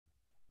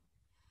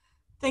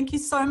Thank you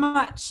so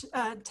much,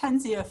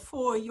 Tanzia,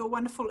 for your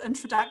wonderful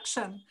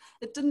introduction.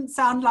 It didn't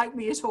sound like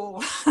me at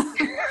all.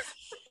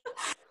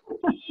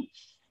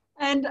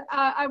 And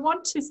I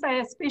want to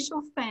say a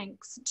special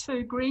thanks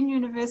to Green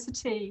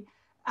University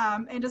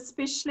and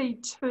especially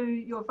to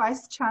your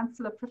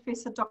Vice-Chancellor,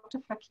 Professor Dr.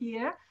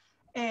 Fakir,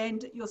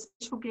 and your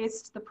special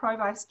guest, the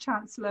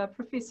Pro-Vice-Chancellor,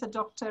 Professor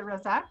Dr.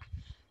 Razak,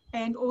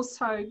 and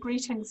also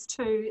greetings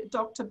to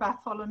Dr.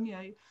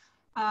 Bartholomew.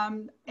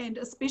 And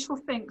a special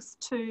thanks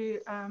to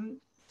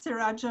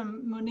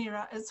Sirajum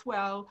Munira as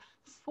well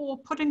for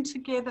putting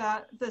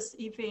together this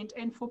event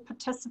and for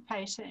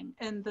participating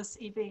in this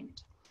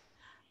event.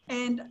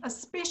 And a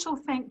special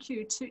thank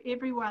you to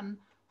everyone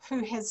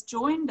who has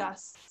joined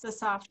us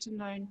this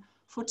afternoon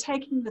for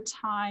taking the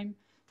time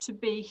to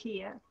be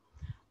here.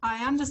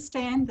 I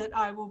understand that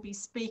I will be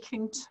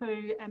speaking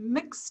to a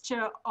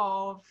mixture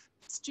of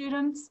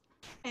students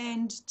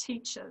and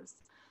teachers.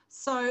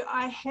 So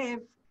I have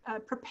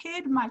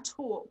prepared my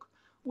talk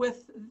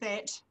with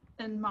that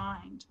in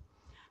mind.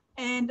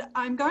 And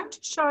I'm going to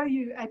show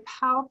you a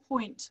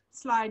PowerPoint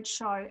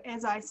slideshow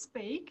as I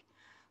speak.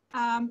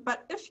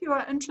 But if you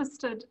are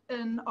interested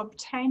in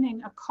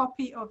obtaining a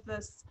copy of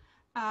this,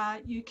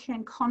 you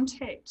can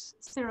contact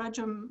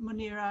Sirajum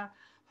Munira,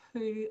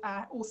 who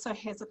also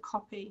has a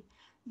copy.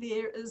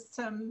 There is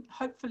some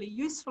hopefully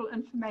useful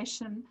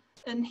information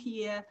in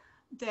here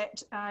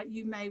that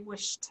you may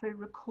wish to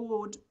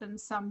record in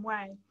some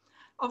way.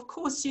 Of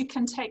course, you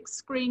can take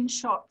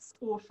screenshots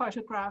or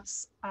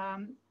photographs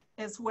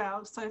as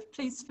well, so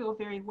please feel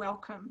very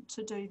welcome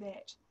to do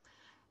that.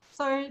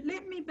 So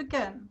let me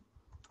begin.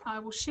 I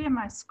will share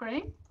my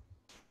screen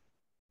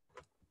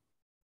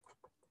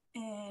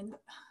and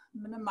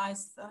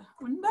minimize the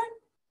window.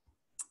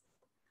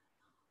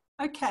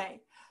 Okay,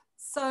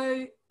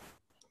 so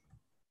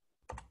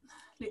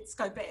let's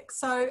go back.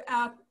 So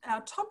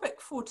our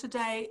topic for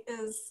today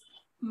is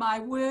my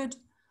word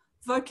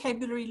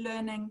vocabulary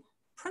learning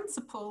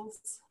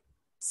principles,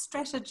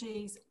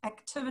 strategies,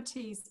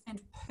 activities, and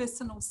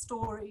personal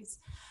stories.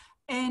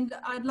 And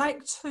I'd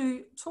like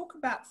to talk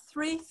about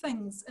three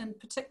things in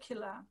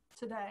particular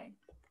today.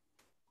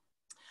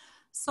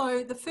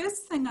 So the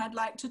first thing I'd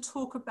like to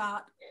talk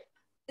about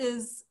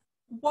is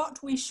what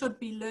we should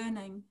be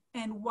learning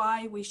and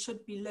why we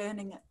should be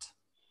learning it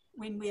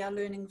when we are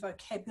learning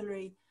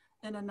vocabulary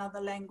in another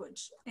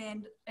language.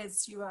 And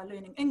as you are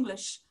learning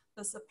English,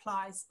 this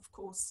applies, of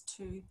course,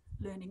 to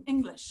learning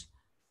English,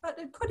 but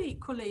it could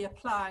equally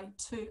apply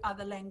to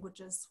other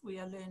languages we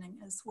are learning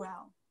as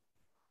well.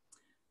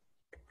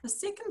 The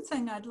second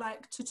thing I'd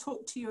like to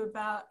talk to you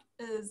about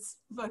is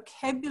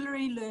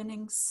vocabulary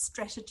learning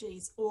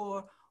strategies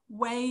or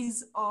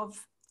ways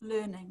of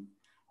learning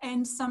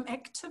and some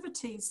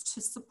activities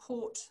to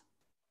support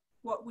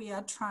what we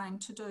are trying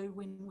to do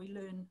when we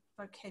learn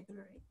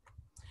vocabulary.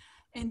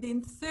 And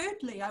then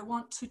thirdly, I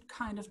want to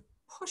kind of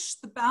push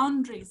the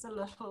boundaries a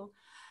little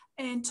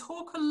and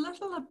talk a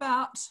little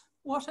about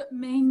what it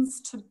means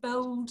to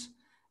build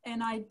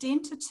an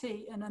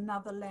identity in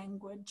another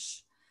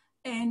language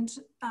and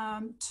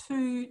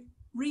to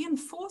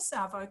reinforce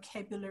our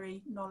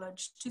vocabulary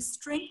knowledge, to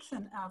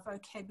strengthen our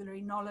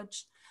vocabulary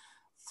knowledge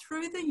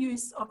through the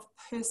use of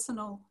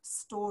personal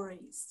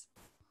stories.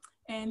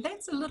 And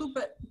that's a little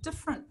bit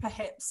different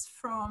perhaps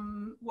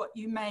from what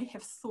you may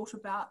have thought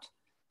about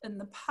in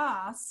the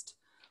past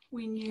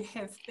when you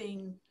have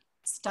been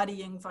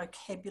studying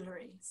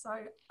vocabulary. So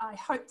I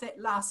hope that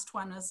last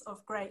one is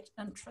of great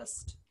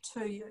interest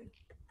to you.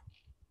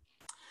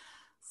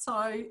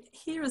 So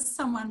here is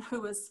someone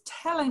who is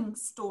telling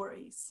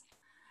stories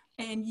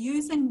and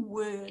using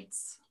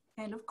words.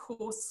 And of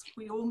course,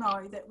 we all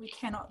know that we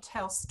cannot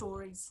tell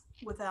stories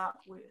without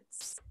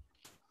words.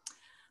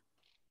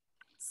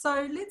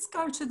 So let's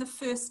go to the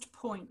first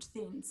point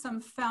then,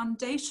 some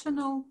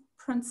foundational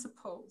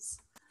principles,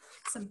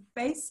 some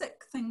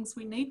basic things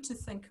we need to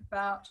think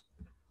about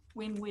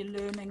when we're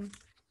learning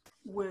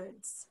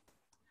words.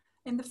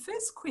 And the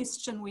first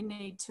question we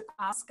need to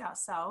ask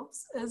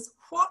ourselves is,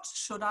 what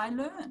should I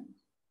learn?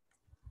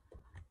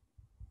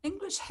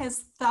 English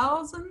has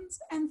thousands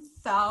and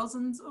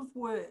thousands of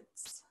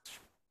words.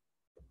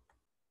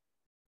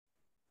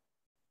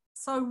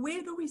 So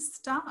where do we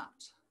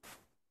start?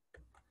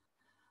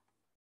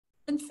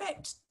 In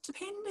fact,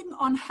 depending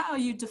on how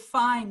you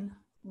define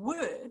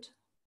word,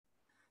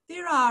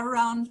 there are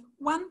around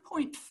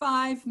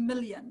 1.5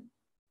 million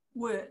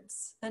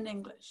words in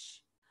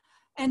English.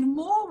 And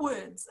more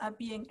words are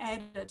being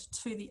added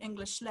to the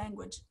English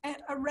language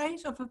at a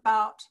rate of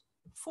about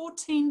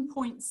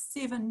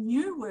 14.7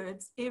 new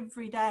words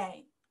every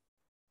day.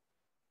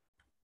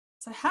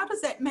 So how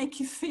does that make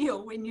you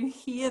feel when you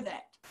hear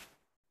that?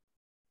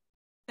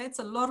 That's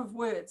a lot of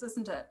words,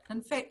 isn't it?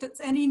 In fact, it's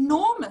an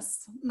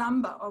enormous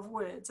number of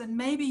words. And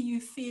maybe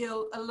you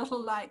feel a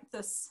little like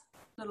this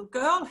little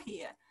girl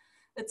here.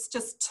 It's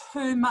just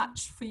too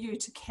much for you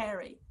to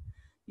carry.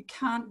 You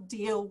can't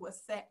deal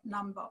with that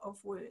number of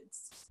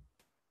words.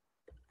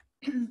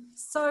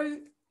 So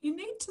you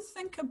need to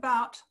think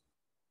about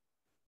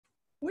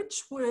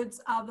which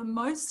words are the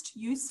most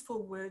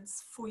useful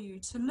words for you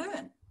to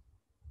learn?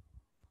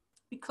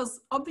 Because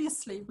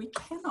obviously we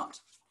cannot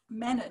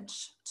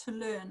manage to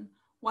learn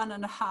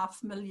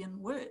 1.5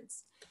 million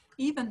words.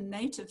 Even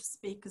native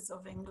speakers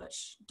of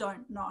English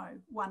don't know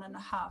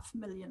 1.5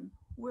 million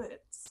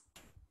words.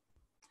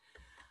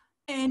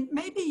 And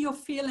maybe you're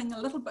feeling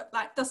a little bit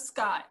like this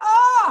guy.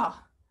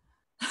 Ah,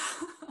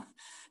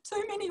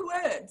 too many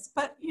words,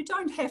 but you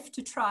don't have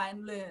to try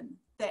and learn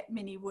that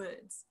many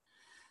words.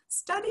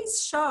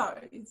 Studies show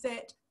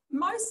that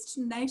most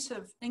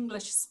native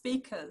English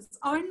speakers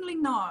only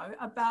know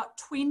about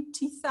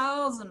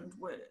 20,000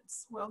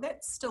 words. Well,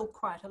 that's still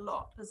quite a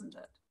lot, isn't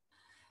it?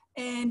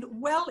 And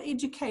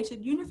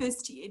well-educated,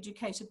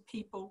 university-educated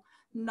people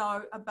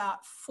know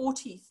about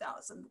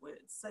 40,000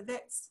 words. So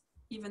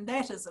even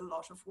that is a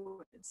lot of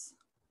words.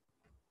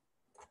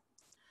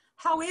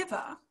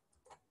 However,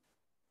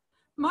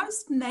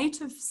 most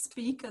native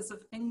speakers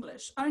of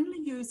English only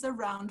use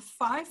around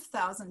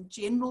 5,000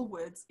 general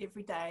words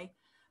every day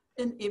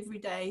in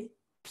everyday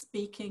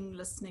speaking,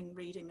 listening,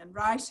 reading, and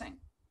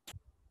writing.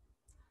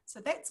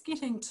 So that's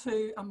getting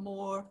to a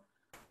more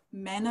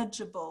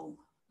manageable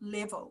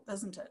level,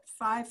 isn't it?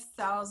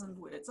 5,000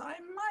 words. I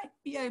might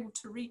be able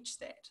to reach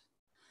that.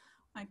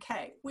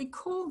 Okay, we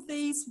call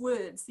these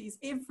words, these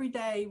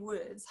everyday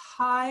words,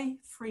 high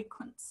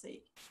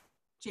frequency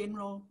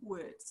general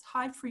words.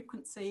 High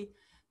frequency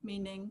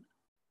meaning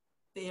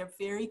they're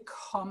very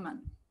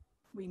common.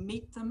 We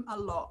meet them a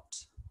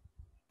lot.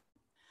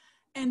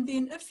 And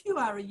then if you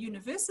are a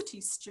university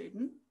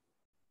student,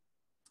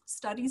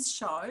 studies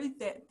show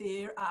that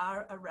there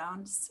are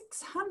around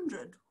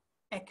 600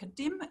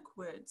 academic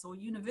words or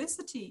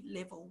university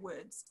level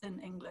words in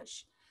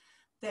English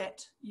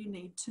that you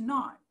need to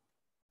know.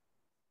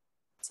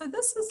 So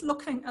this is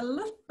looking a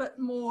little bit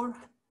more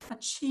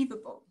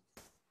achievable.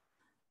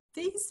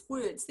 These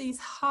words, these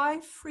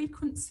high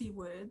frequency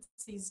words,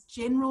 these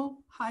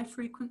general high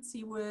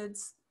frequency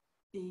words,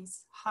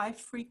 these high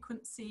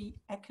frequency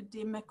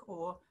academic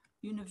or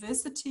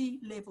university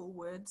level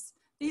words,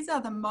 these are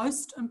the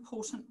most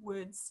important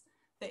words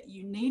that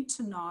you need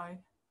to know.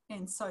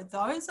 And so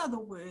those are the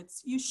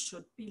words you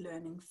should be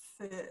learning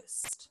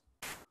first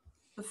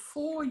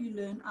before you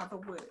learn other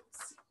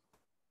words.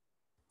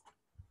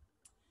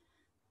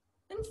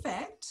 In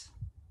fact,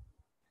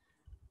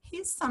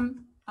 here's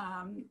some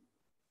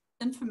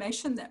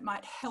information that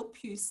might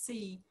help you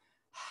see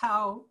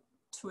how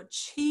to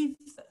achieve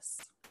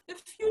this.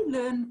 If you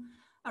learn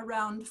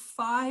around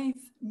 5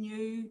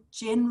 new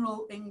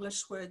general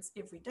English words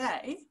every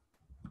day,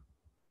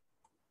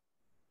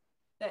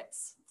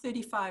 that's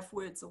 35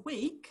 words a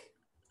week,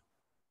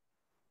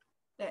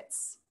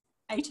 that's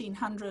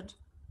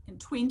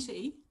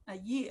 1,820 a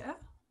year.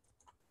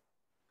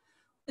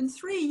 In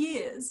 3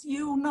 years,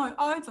 you will know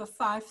over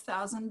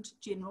 5,000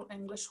 general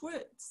English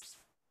words.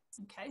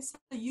 Okay, so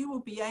you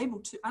will be able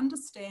to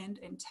understand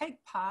and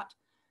take part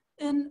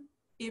in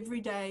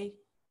everyday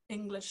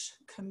English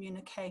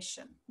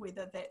communication,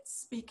 whether that's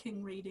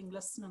speaking, reading,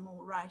 listening,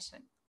 or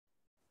writing.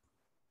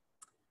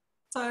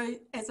 So,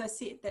 as I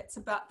said, that's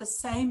about the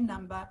same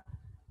number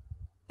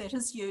that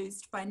is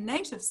used by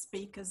native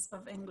speakers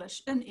of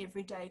English in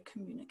everyday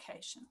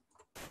communication.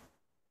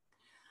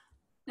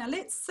 Now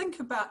let's think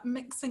about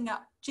mixing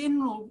up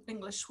general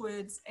English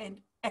words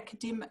and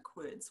academic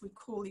words. We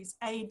call these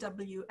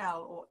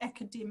AWL, or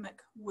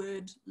academic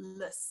word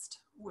list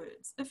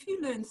words. If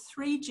you learn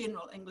 3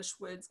 general English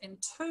words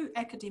and 2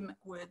 academic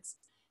words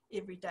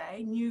every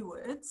day, new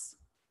words,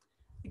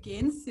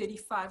 again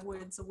 35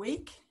 words a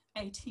week,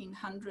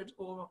 1,800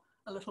 or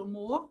a little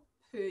more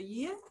per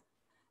year,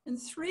 in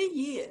 3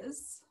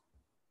 years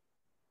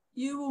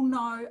you will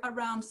know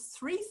around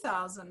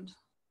 3,000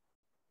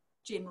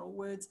 general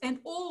words and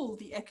all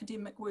the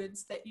academic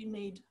words that you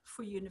need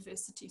for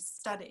university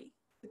study,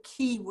 the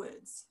key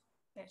words,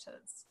 that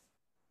is.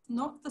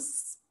 Not the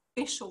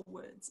special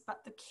words,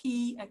 but the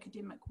key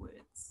academic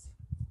words.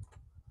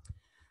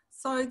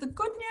 So the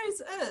good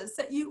news is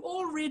that you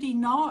already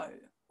know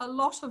a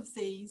lot of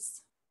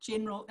these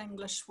general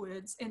English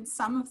words and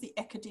some of the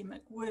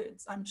academic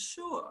words, I'm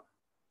sure.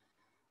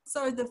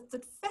 So the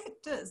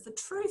fact is, the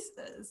truth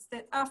is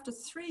that after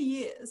 3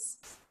 years,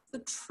 the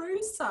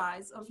true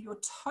size of your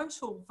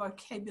total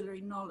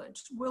vocabulary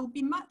knowledge will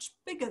be much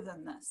bigger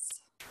than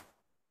this.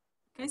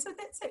 Okay, so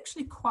that's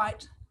actually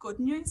quite good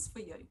news for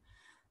you.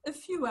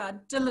 If you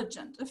are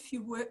diligent, if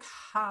you work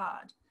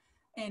hard,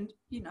 and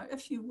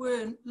if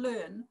you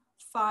learn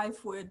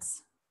 5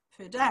 words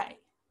per day,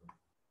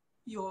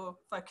 your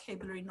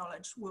vocabulary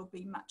knowledge will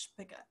be much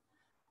bigger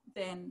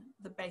than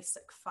the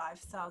basic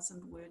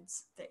 5,000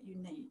 words that you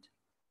need.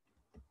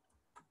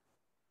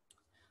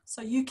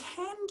 So you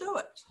can do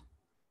it.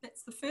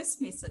 That's the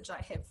first message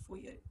I have for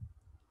you.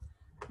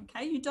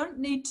 Okay, you don't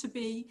need to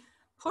be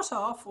put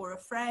off or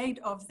afraid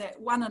of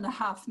that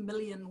 1.5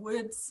 million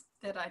words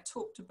that I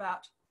talked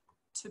about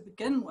to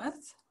begin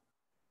with.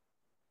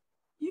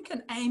 You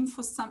can aim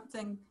for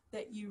something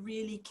that you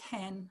really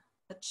can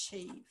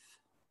achieve.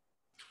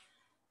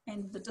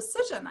 And the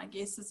decision, I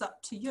guess, is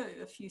up to you.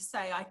 If you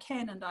say, I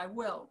can and I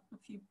will,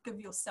 if you give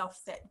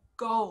yourself that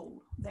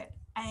goal, that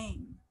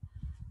aim,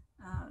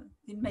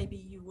 then maybe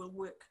you will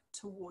work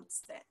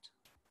towards that.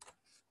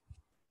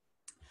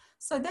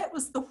 So that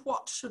was the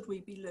what should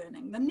we be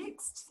learning. The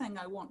next thing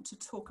I want to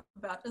talk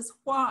about is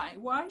why.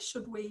 Why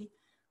should we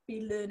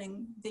be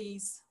learning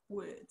these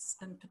words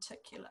in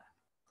particular?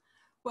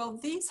 Well,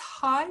 these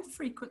high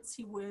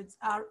frequency words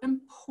are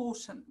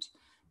important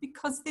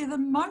because they're the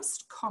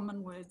most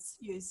common words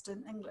used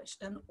in English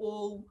in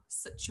all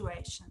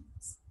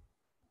situations,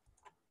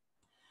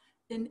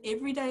 in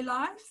everyday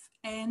life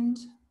and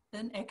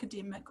in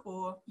academic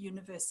or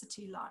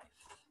university life.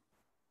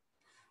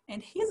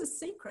 And here's a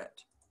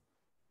secret.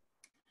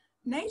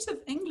 Native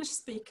English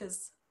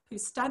speakers who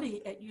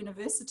study at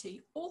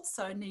university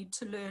also need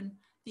to learn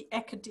the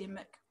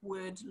academic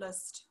word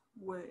list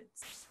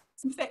words.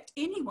 In fact,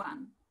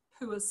 anyone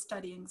who is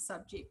studying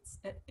subjects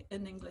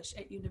in English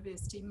at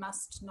university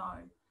must know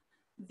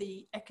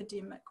the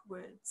academic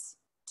words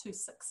to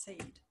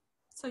succeed.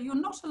 So you're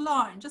not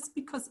alone. Just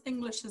because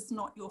English is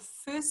not your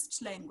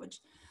first language,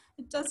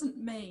 it doesn't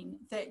mean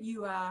that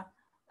you are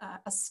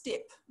a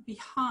step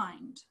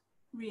behind,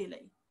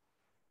 really.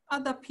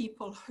 Other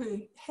people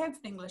who have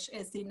English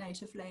as their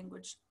native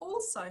language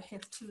also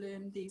have to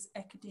learn these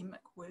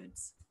academic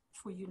words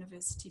for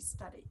university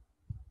study.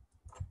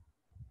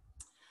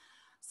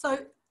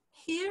 So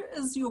here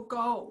is your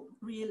goal,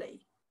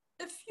 really.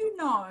 If you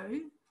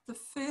know the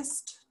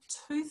first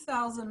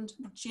 2,000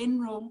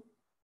 general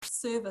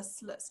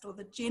service list, or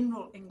the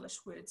general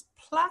English words,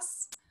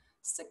 plus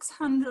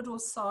 600 or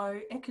so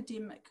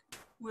academic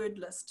word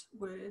list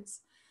words,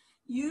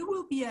 you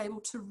will be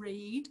able to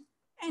read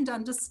and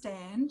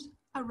understand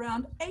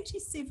around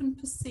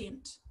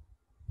 87%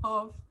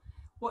 of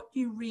what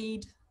you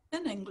read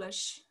in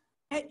English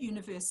at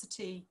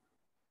university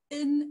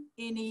in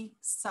any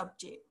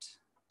subject.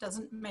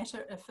 Doesn't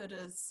matter if it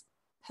is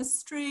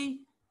history,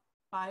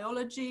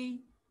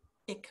 biology,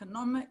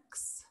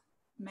 economics,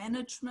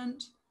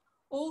 management,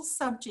 all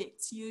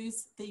subjects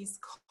use these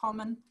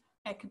common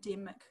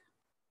academic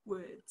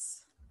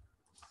words.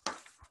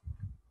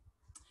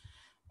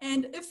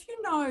 And if you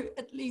know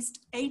at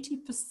least 80%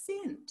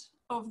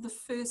 of the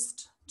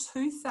first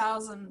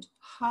 2,000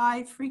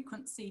 high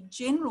frequency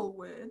general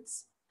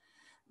words,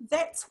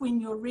 that's when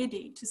you're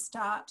ready to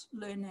start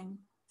learning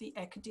the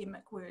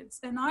academic words.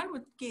 And I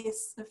would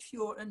guess if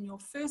you're in your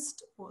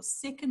first or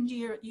second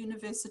year at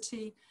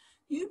university,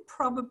 you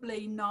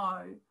probably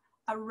know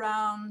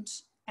around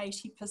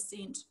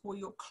 80%, or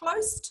you're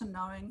close to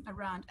knowing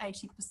around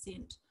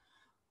 80%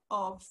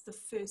 of the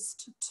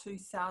first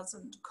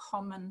 2,000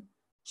 common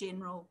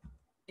general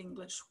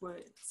English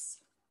words.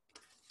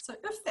 So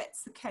if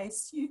that's the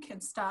case, you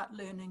can start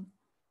learning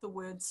the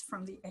words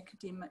from the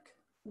academic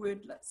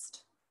word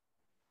list.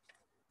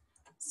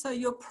 So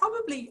you're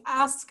probably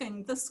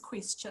asking this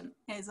question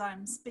as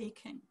I'm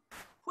speaking: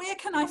 where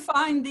can I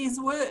find these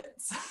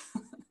words?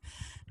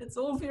 It's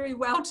all very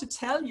well to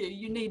tell you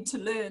you need to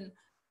learn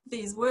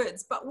these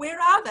words, but where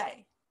are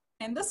they?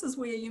 And this is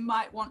where you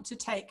might want to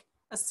take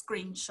a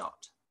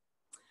screenshot.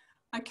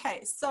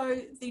 Okay,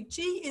 so the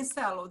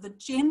GSL, or the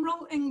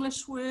General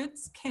English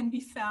Words, can be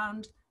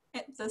found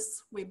at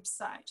this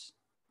website.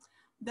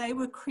 They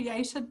were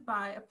created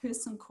by a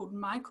person called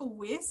Michael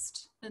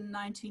West in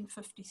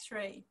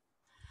 1953.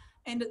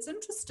 And it's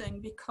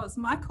interesting because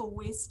Michael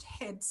West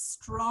had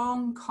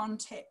strong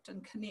contact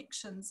and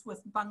connections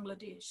with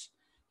Bangladesh.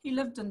 He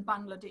lived in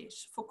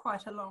Bangladesh for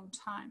quite a long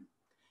time.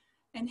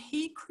 And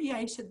he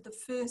created the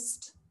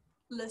first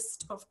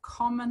list of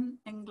common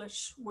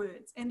English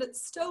words. And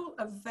it's still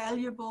a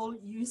valuable,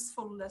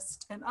 useful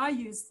list. And I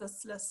use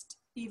this list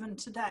even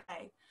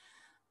today.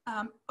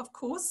 Of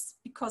course,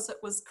 because it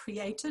was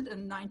created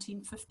in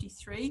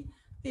 1953,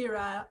 there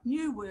are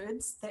new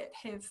words that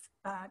have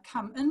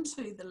come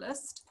into the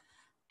list.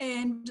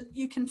 And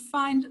you can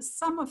find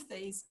some of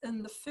these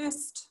in the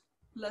first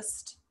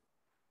list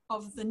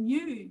of the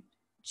new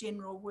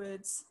general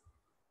words,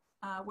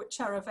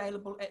 which are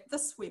available at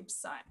this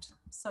website.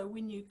 So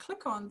when you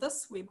click on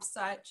this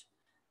website,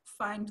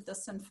 find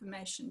this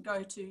information,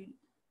 go to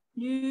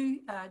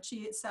new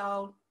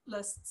GSL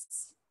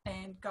lists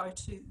and go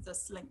to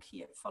this link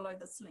here, follow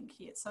this link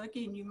here. So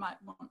again, you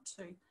might want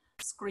to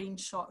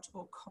screenshot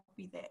or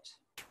copy that.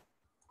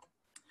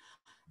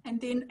 And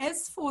then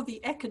as for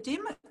the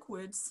academic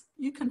words,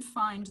 you can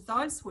find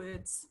those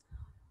words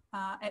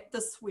at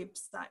this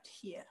website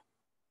here.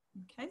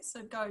 Okay,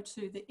 so go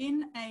to the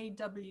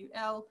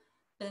NAWL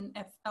in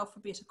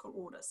alphabetical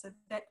order. So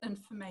that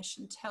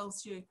information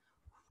tells you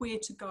where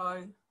to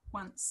go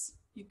once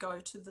you go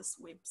to this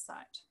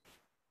website.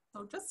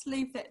 I'll just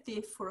leave that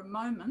there for a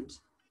moment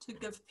to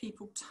give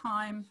people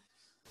time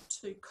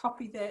to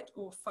copy that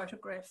or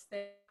photograph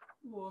that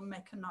or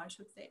make a note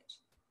of that.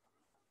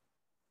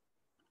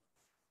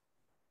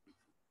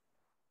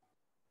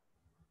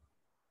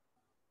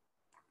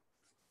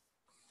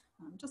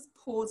 I'm just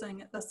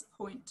pausing at this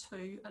point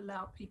to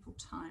allow people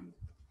time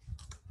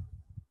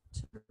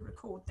to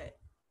record that.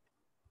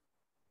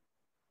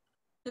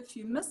 If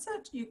you miss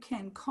it, you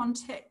can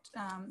contact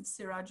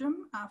Sirajum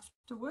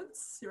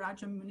afterwards,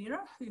 Sirajum Munira,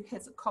 who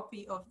has a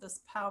copy of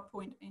this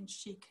PowerPoint, and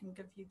she can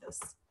give you this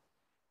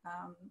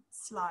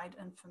slide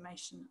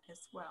information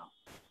as well.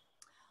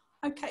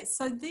 Okay,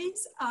 so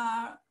these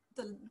are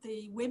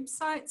the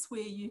websites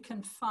where you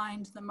can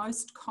find the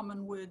most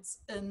common words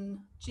in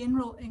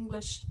general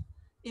English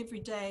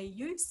everyday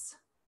use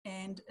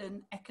and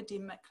in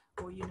academic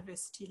or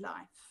university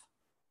life.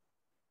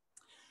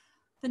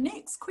 The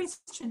next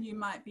question you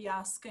might be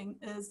asking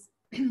is,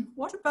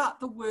 what about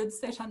the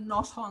words that are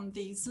not on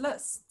these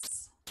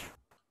lists?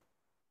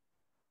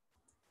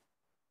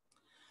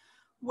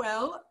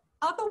 Well,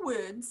 other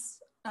words,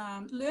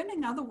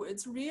 learning other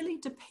words really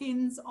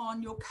depends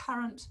on your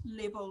current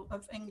level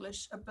of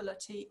English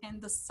ability and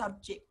the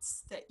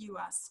subjects that you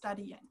are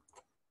studying.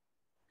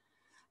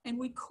 And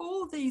we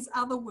call these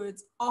other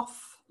words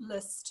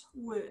off-list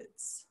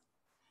words.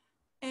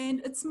 And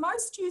it's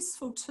most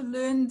useful to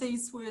learn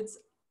these words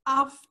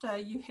after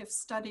you have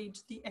studied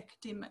the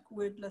academic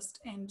word list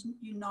and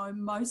you know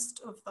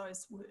most of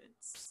those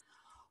words.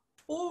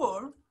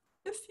 Or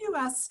if you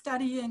are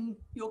studying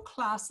your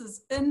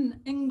classes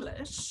in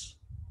English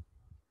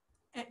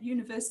at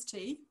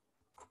university,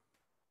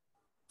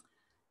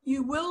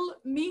 you will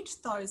meet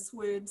those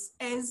words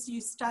as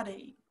you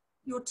study.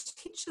 Your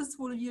teachers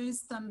will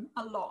use them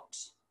a lot.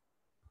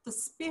 The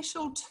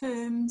special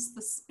terms,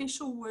 the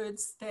special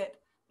words that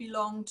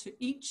belong to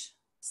each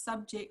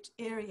subject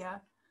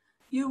area,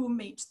 you will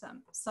meet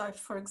them. So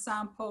for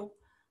example,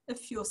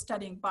 if you're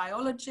studying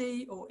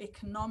biology or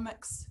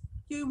economics,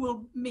 you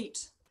will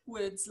meet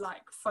words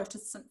like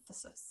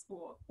photosynthesis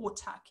or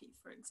autarky,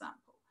 for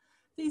example.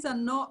 These are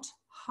not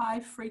high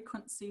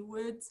frequency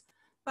words,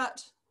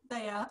 but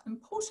they are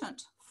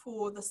important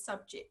for the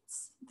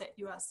subjects that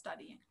you are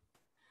studying.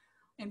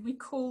 And we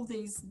call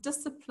these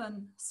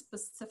discipline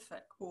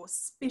specific or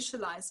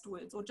specialized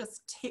words or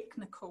just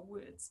technical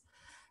words.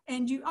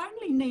 And you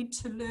only need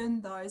to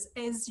learn those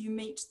as you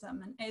meet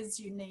them and as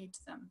you need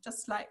them,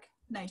 just like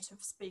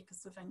native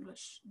speakers of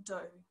English do,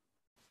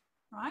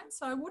 right?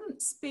 So I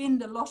wouldn't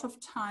spend a lot of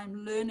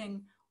time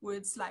learning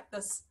words like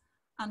this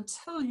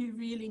until you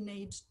really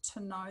need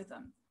to know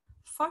them.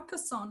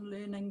 Focus on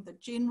learning the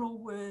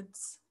general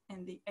words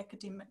and the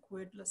academic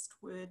word list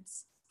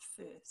words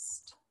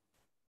first.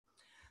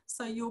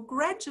 So you'll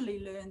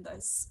gradually learn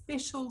those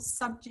special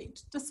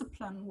subject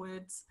discipline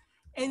words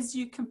as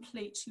you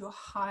complete your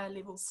higher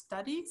level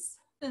studies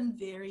in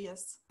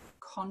various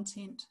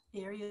content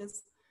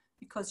areas,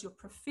 because your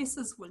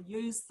professors will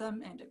use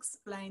them and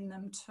explain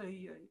them to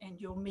you,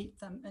 and you'll meet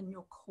them in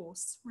your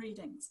course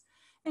readings.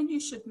 And you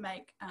should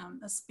make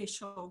a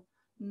special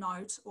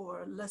note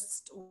or a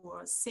list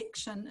or a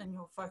section in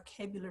your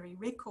vocabulary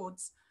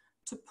records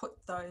to put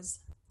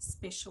those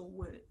special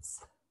words.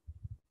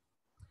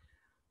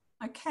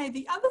 Okay,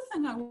 the other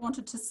thing I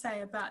wanted to say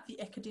about the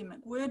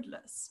academic word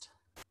list,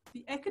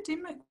 the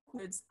academic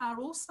words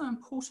are also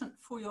important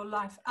for your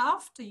life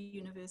after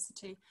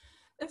university.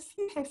 If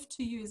you have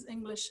to use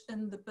English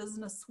in the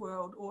business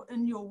world or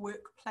in your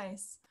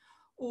workplace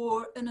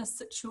or in a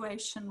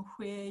situation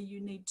where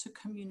you need to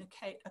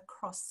communicate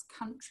across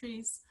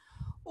countries,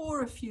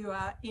 or if you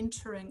are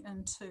entering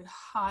into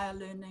higher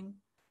learning,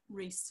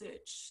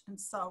 research and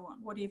so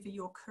on, whatever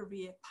your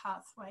career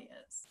pathway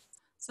is.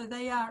 So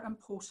they are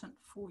important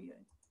for you.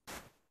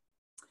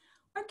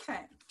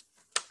 Okay,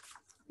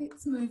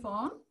 let's move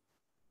on.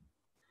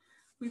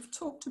 We've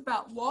talked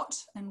about what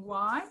and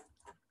why,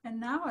 and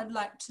now I'd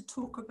like to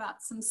talk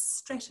about some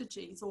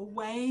strategies or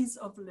ways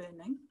of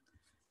learning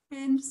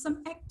and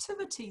some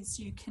activities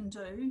you can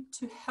do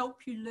to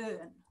help you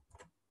learn.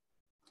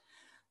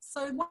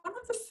 So one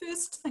of the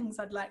first things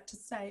I'd like to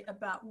say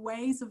about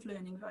ways of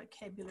learning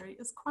vocabulary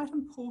is quite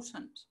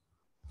important.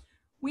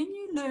 When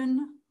you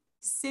learn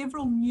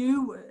several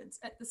new words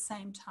at the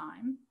same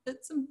time,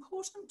 it's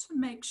important to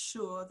make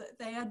sure that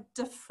they are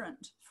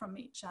different from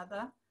each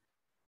other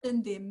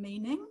in their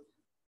meaning,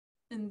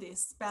 in their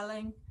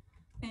spelling,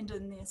 and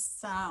in their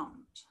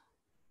sound.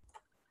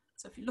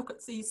 So if you look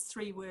at these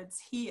three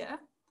words here,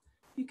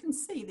 you can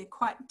see they're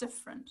quite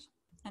different.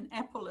 An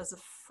apple is a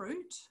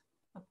fruit,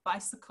 a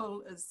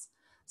bicycle is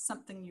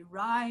something you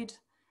ride,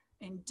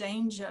 and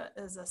danger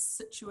is a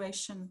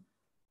situation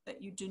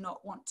that you do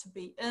not want to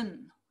be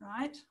in,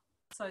 right?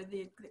 So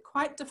they're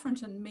quite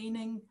different in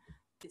meaning,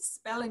 their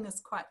spelling is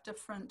quite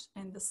different,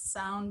 and the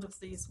sound of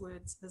these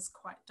words is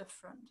quite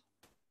different.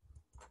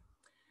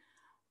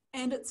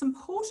 And it's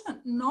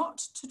important not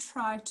to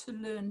try to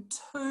learn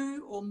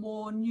two or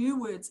more new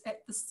words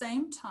at the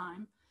same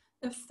time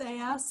if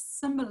they are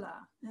similar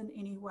in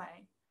any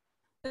way.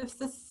 If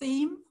the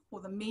theme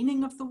or the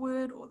meaning of the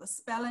word or the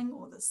spelling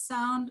or the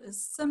sound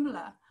is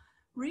similar,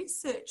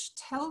 research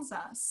tells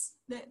us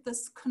that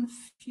this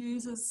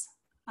confuses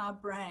our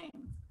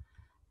brain.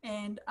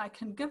 And I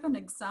can give an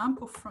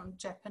example from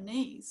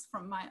Japanese,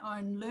 from my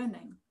own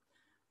learning,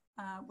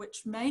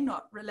 which may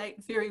not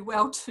relate very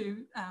well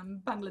to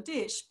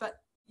Bangladesh, but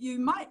you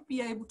might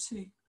be able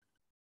to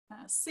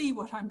see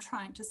what I'm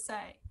trying to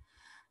say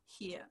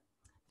here.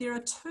 there are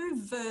two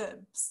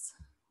verbs,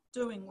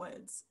 doing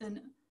words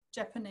in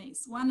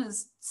Japanese. One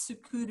is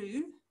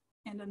tsukuru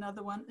and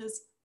another one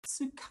is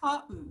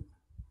tsukau.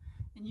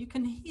 And you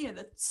can hear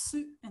the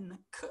tsu and the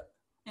k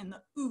and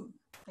the u.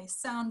 They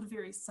sound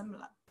very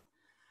similar.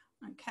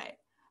 Okay,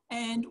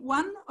 and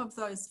one of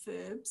those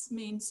verbs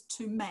means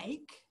to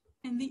make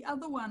and the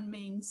other one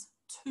means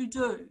to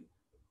do.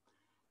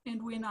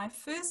 And when I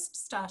first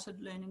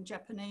started learning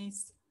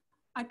Japanese,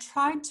 I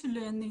tried to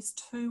learn these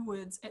two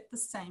words at the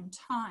same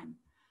time.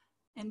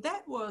 And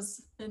that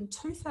was in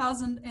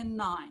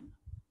 2009.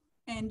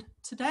 And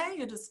today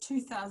it is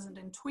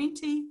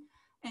 2020,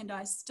 and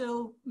I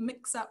still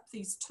mix up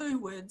these two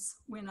words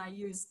when I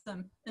use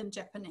them in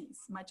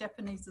Japanese. My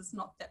Japanese is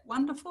not that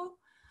wonderful,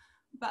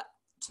 but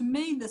to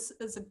me, this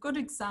is a good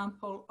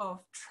example of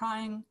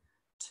trying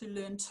to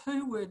learn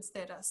two words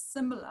that are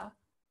similar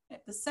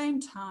at the same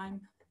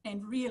time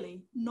and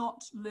really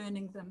not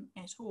learning them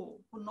at all,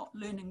 or not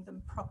learning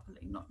them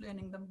properly, not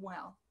learning them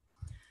well.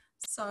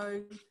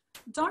 So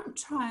don't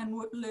try and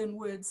learn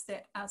words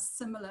that are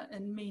similar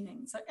in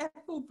meaning. So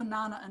apple,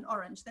 banana, and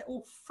orange, they're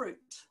all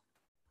fruit.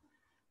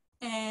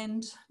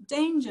 And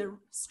danger,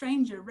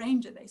 stranger,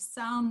 ranger, they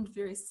sound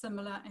very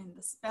similar and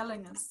the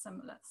spelling is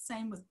similar.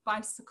 Same with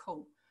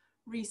bicycle,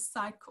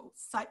 recycle,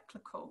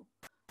 cyclical.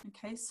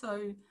 Okay,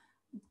 so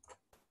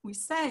we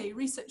say,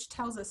 research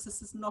tells us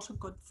this is not a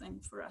good thing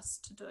for us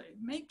to do.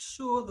 Make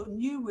sure the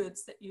new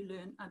words that you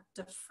learn are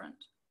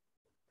different.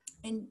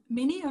 And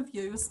many of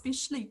you,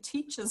 especially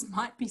teachers,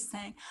 might be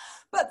saying,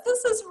 but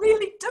this is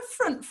really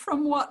different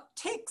from what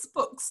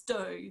textbooks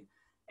do.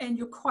 And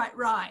you're quite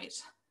right.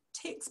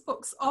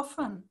 Textbooks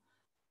often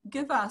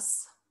give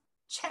us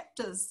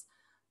chapters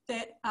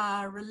that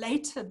are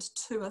related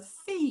to a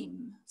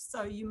theme.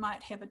 So you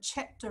might have a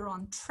chapter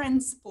on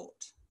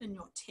transport in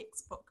your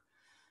textbook,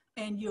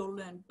 and you'll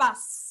learn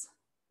bus,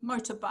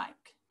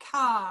 motorbike,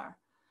 car,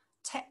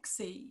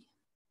 taxi,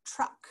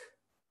 truck,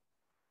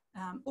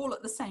 all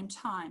at the same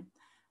time.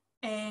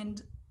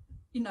 And,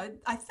 you know,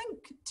 I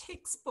think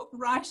textbook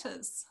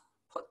writers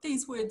put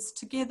these words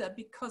together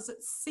because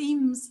it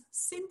seems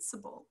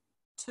sensible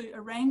to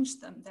arrange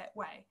them that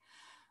way.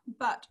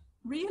 But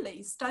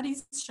really,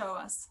 studies show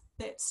us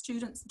that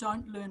students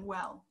don't learn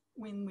well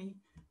when we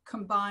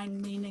combine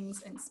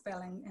meanings and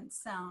spelling and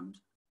sound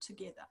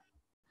together.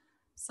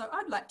 So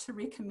I'd like to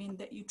recommend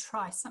that you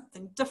try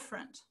something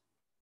different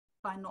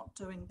by not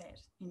doing that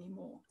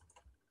anymore.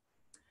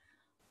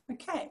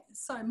 Okay,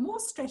 so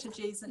more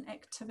strategies and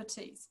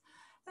activities.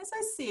 As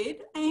I said,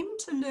 aim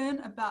to learn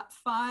about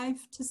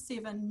 5 to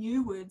 7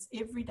 new words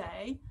every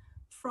day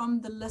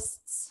from the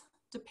lists,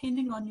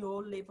 depending on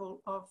your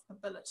level of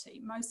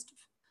ability. Most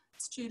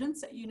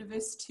students at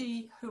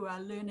university who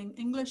are learning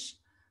English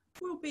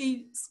will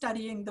be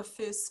studying the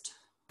first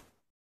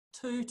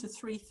 2,000 to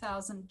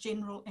 3,000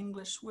 general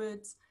English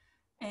words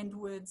and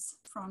words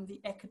from the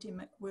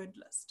academic word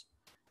list.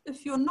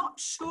 If you're not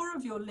sure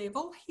of your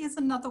level, here's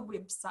another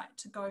website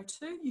to go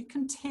to. You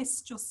can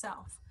test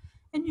yourself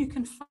and you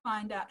can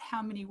find out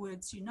how many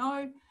words you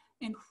know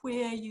and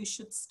where you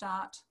should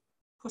start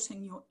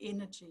putting your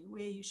energy,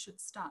 where you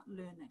should start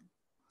learning.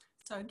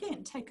 So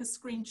again, take a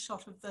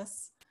screenshot of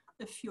this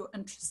if you're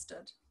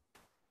interested.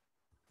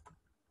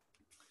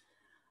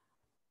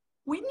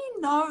 When you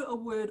know a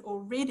word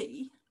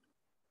already,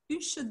 you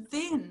should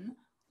then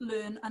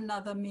learn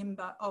another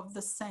member of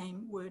the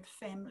same word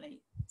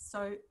family.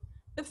 So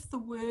if the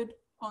word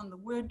on the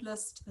word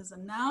list is a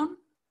noun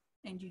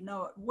and you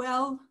know it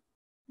well,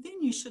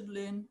 then you should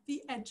learn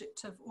the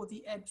adjective or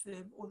the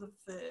adverb or the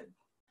verb.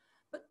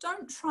 But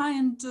don't try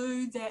and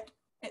do that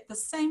at the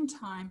same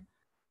time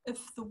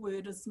if the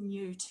word is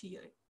new to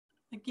you.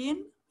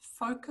 Again,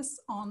 focus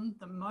on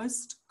the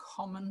most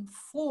common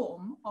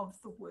form of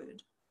the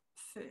word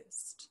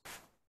first.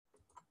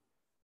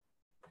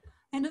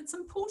 And it's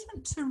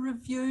important to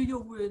review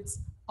your words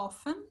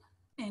often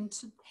and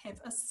to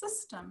have a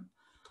system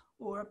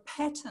or a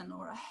pattern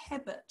or a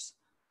habit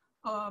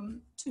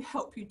to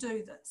help you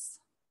do this.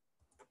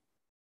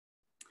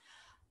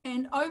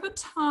 And over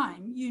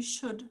time, you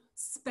should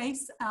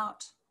space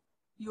out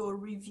your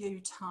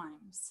review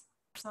times.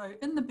 So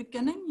in the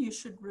beginning, you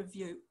should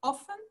review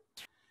often,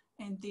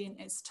 and then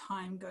as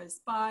time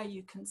goes by,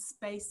 you can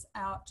space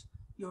out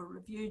your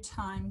review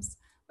times.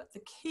 But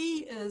the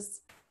key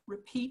is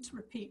repeat,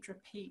 repeat,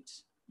 repeat,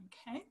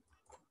 okay?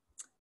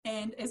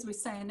 And as we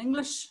say in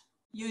English,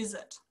 use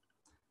it.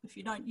 If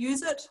you don't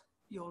use it,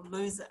 you'll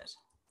lose it.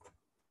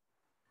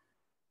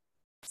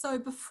 So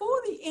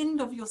before the end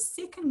of your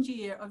second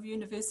year of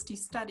university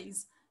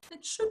studies,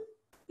 it should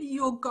be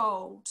your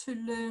goal to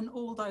learn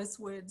all those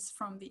words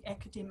from the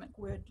academic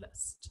word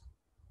list.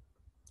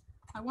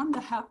 I wonder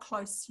how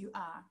close you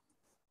are.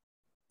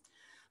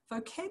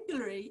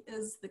 Vocabulary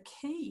is the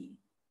key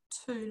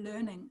to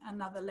learning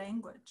another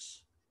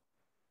language.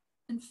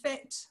 In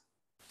fact,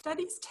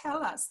 studies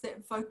tell us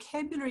that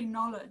vocabulary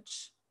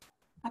knowledge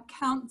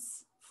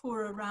accounts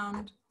for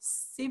around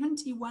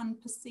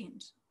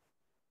 71%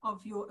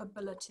 of your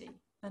ability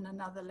in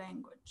another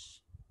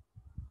language.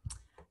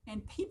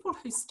 And people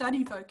who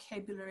study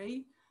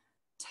vocabulary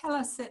tell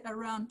us that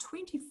around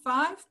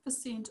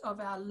 25% of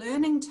our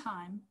learning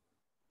time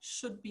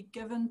should be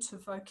given to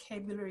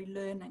vocabulary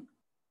learning,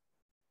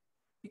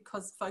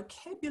 because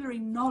vocabulary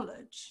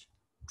knowledge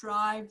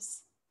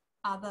drives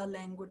other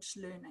language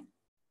learning.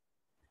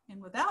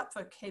 And without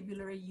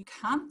vocabulary, you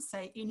can't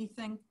say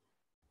anything,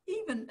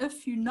 even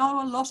if you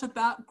know a lot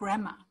about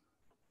grammar.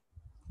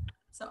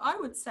 So I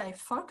would say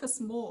focus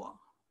more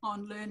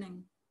on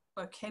learning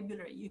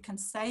vocabulary. You can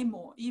say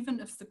more, even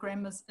if the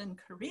grammar's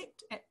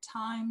incorrect at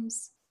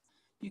times,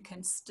 you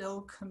can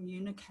still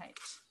communicate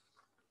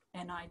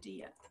an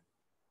idea.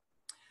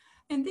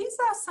 And these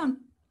are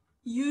some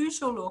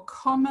usual or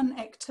common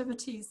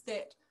activities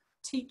that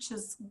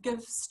teachers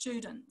give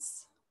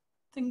students.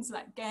 Things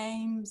like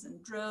games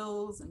and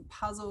drills and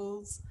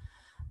puzzles,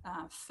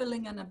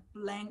 filling in a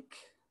blank.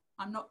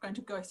 I'm not going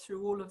to go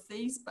through all of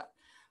these, but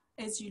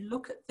as you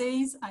look at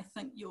these, I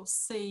think you'll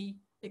see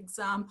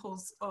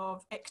examples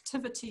of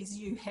activities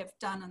you have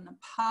done in the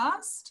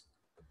past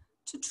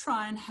to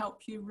try and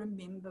help you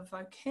remember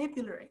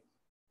vocabulary.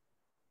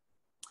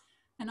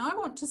 And I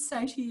want to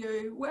say to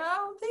you,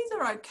 well, these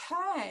are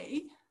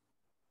okay.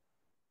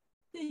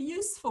 They're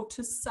useful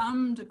to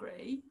some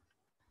degree,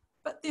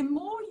 but they're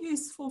more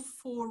useful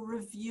for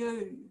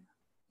review,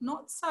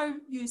 not so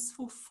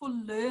useful for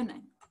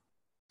learning.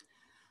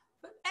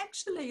 But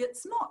actually,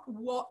 it's not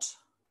what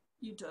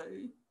you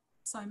do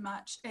so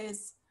much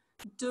as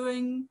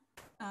doing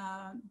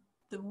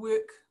the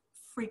work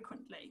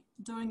frequently,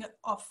 doing it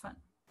often.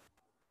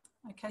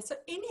 Okay, so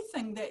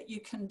anything that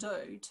you can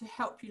do to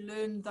help you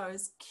learn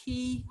those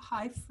key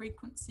high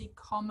frequency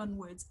common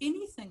words,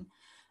 anything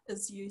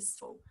is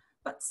useful,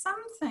 but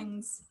some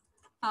things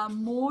are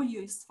more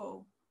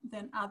useful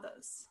than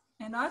others.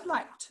 And I'd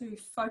like to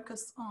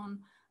focus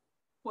on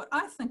what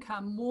I think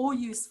are more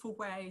useful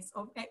ways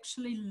of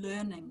actually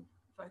learning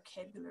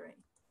vocabulary.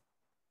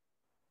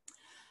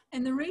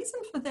 And the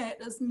reason for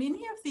that is many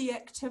of the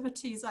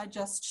activities I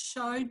just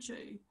showed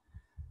you,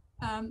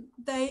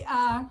 they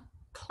are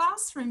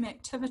classroom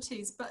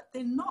activities, but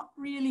they're not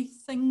really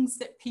things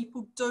that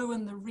people do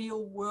in the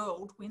real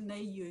world when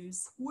they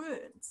use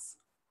words.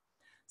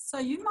 So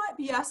you might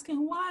be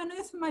asking, why on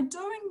earth am I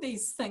doing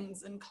these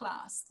things in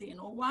class then?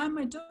 Or why am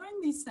I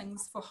doing these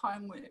things for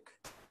homework?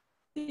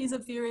 These are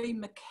very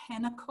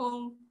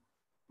mechanical,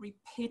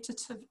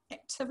 repetitive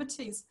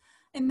activities,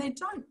 and they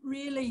don't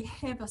really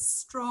have a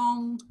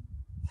strong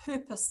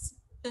purpose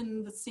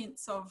in the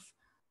sense of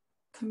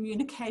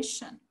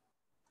communication.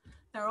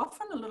 They're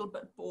often a little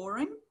bit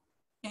boring,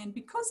 and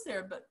because they're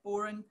a bit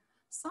boring,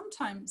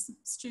 sometimes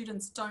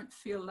students don't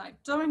feel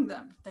like doing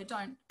them. They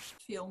don't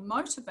feel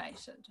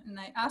motivated, and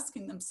they're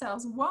asking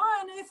themselves,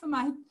 why on earth am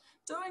I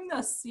doing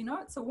this? You know,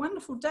 it's a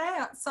wonderful day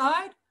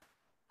outside.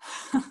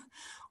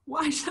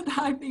 Why should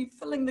I be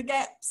filling the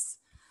gaps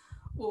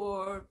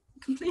or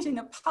completing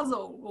a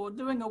puzzle or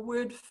doing a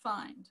word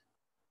find?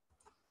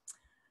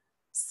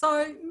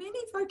 So many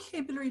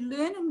vocabulary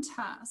learning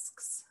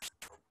tasks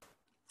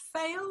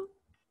fail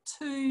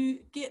to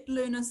get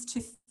learners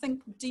to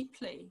think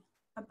deeply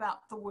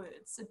about the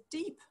words. So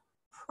deep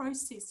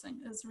processing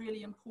is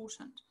really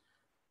important.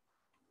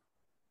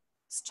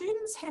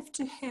 Students have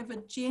to have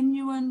a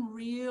genuine,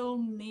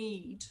 real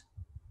need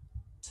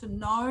to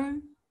know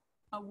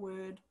a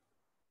word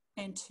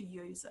and to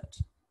use it.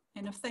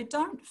 And if they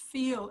don't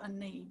feel a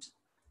need,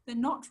 they're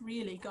not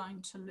really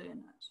going to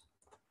learn it.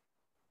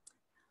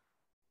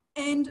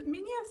 And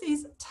many of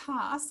these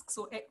tasks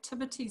or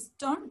activities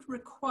don't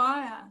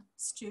require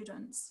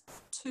students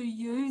to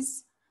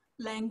use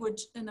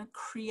language in a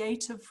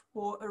creative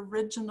or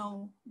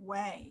original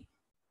way.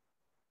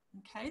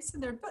 Okay, so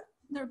they're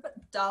a bit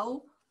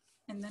dull,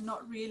 and they're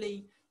not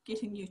really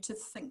getting you to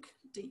think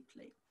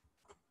deeply.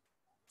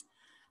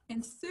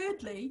 And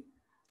thirdly,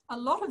 a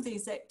lot of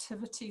these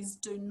activities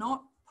do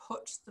not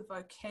put the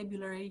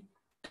vocabulary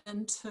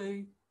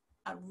into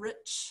a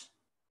rich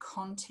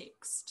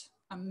context,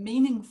 a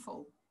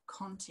meaningful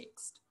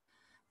context.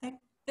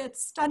 They're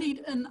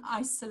studied in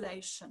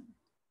isolation,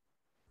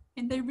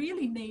 and they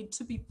really need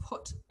to be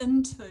put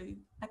into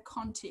a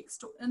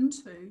context or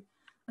into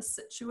a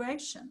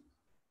situation.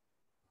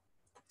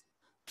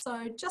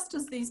 So just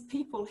as these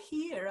people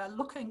here are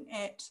looking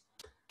at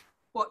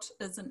what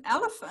is an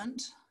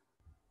elephant,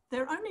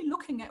 they're only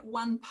looking at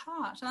one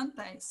part, aren't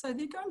they? So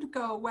they're going to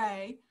go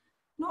away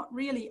not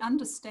really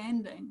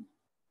understanding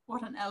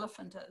what an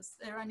elephant is.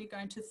 They're only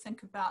going to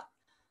think about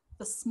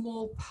the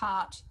small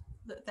part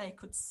that they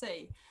could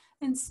see.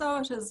 And so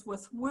it is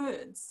with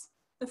words.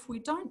 If we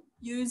don't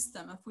use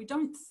them, if we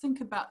don't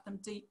think about them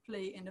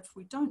deeply, and if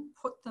we don't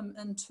put them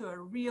into a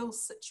real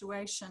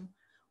situation,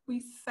 we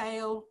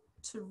fail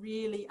to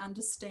really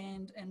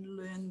understand and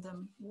learn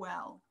them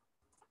well.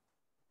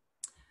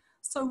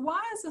 So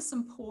why is this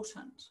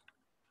important?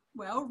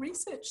 Well,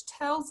 research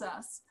tells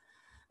us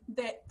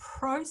that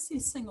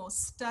processing or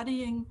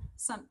studying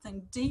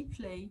something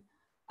deeply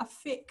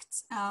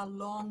affects our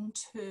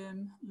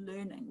long-term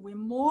learning. We're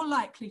more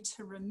likely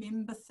to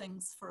remember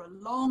things for a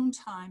long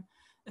time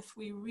if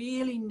we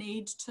really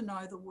need to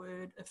know the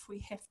word, if we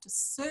have to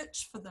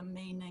search for the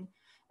meaning,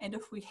 and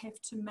if we have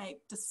to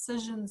make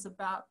decisions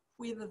about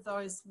whether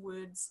those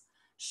words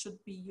should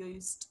be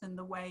used in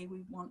the way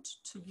we want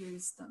to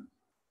use them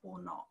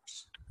or not.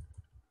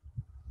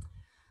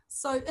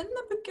 So in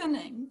the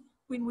beginning,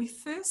 when we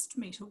first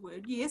meet a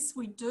word, yes,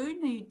 we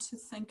do need to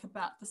think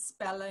about the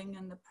spelling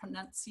and the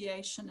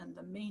pronunciation and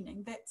the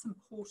meaning. That's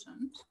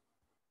important.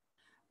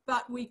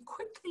 But we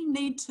quickly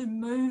need to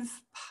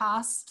move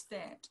past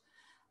that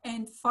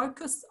and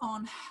focus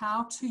on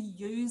how to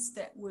use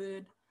that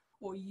word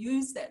or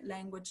use that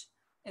language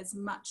as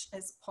much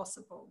as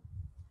possible.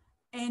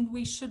 And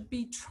we should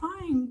be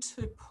trying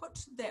to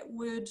put that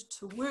word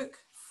to work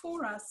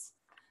for us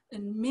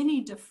in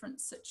many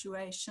different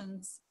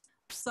situations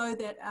so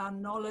that our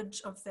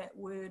knowledge of that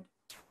word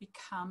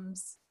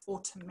becomes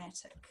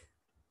automatic.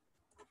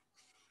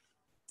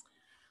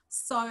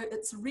 So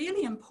it's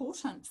really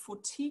important for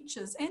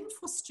teachers and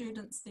for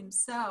students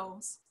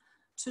themselves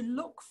to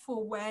look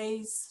for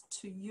ways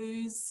to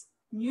use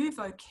new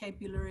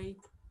vocabulary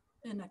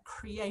in a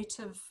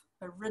creative,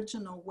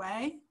 original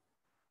way,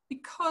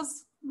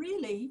 because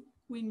really,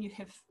 when you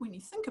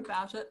think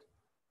about it,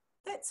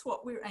 that's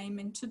what we're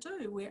aiming to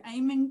do. We're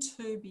aiming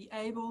to be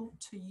able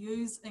to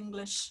use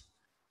English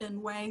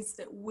in ways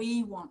that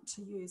we want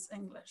to use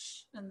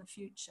English in the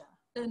future,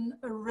 in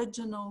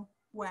original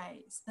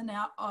ways, in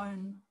our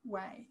own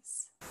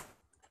ways.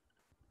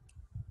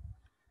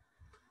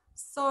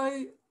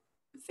 So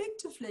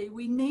effectively,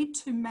 we need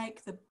to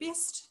make the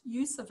best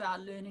use of our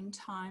learning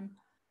time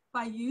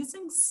by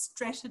using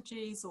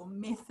strategies or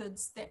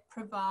methods that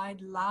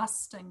provide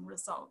lasting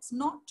results,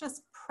 not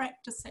just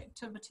practice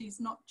activities,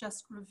 not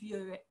just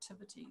review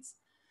activities.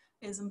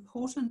 As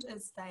important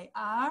as they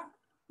are,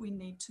 we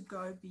need to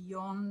go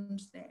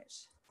beyond that.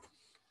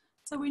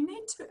 So we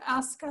need to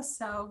ask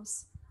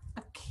ourselves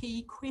a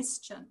key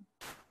question.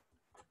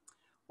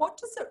 What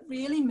does it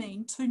really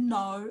mean to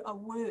know a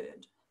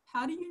word?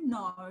 How do you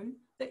know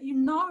that you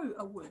know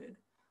a word?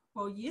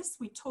 Well, yes,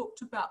 we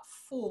talked about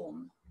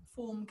form.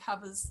 Form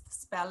covers the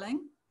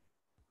spelling,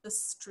 the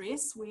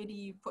stress, where do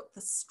you put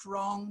the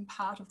strong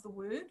part of the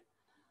word,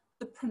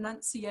 the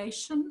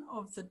pronunciation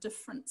of the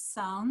different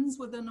sounds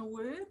within a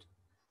word,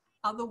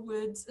 other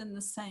words in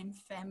the same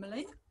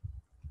family.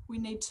 We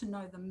need to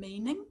know the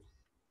meaning.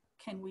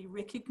 Can we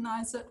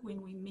recognize it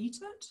when we meet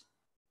it,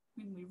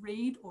 when we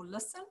read or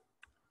listen?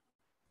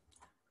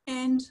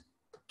 And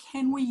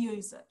can we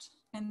use it?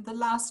 And the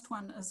last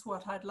one is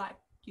what I'd like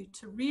you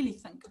to really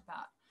think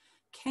about.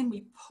 Can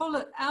we pull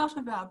it out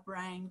of our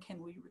brain?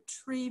 Can we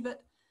retrieve it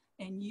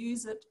and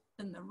use it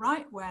in the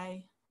right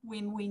way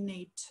when we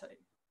need to?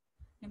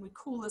 And we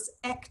call this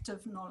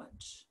active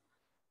knowledge,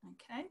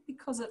 okay?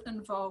 Because it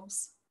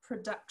involves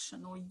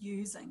production or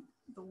using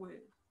the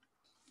word.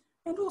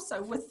 And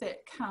also with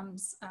that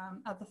comes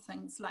other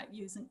things like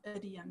using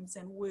idioms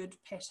and word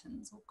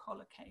patterns or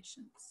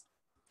collocations.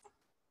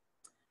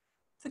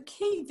 The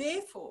key,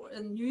 therefore,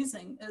 in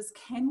using is,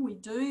 can we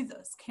do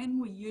this? Can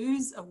we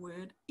use a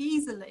word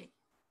easily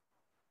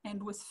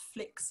and with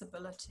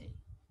flexibility?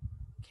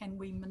 Can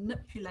we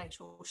manipulate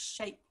or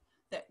shape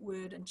that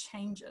word and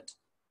change it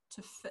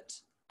to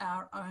fit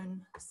our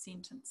own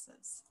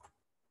sentences?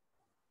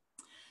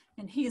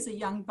 And here's a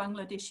young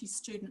Bangladeshi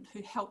student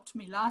who helped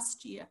me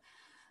last year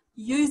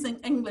using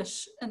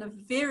English in a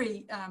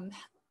very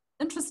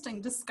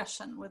interesting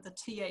discussion with a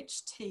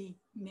THT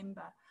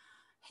member.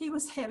 He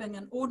was having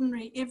an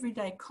ordinary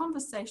everyday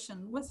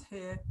conversation with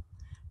her,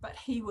 but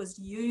he was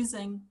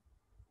using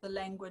the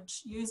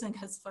language, using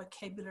his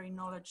vocabulary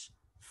knowledge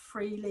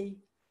freely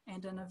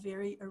and in a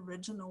very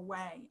original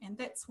way. And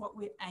that's what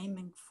we're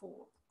aiming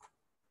for.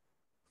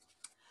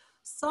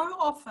 So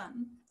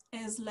often,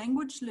 as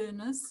language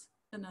learners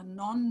in a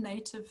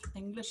non-native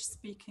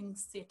English-speaking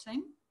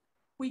setting,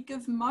 we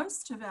give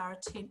most of our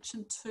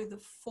attention to the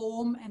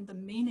form and the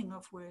meaning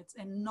of words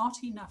and not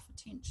enough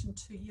attention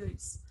to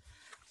use.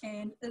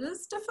 And it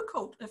is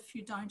difficult if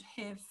you don't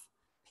have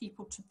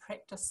people to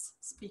practice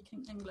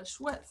speaking English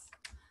with.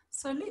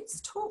 So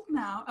let's talk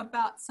now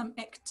about some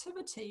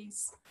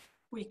activities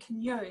we can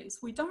use.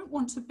 We don't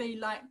want to be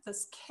like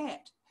this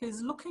cat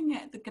who's looking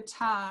at the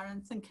guitar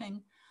and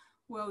thinking,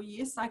 well,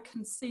 yes, I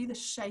can see the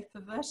shape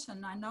of it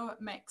and I know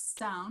it makes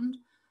sound,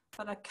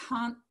 but I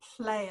can't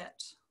play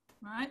it,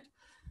 right?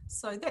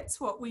 So that's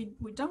what we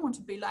don't want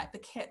to be like the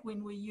cat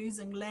when we're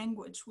using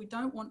language. We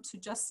don't want to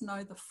just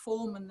know the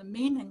form and the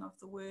meaning of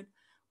the word.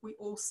 We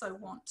also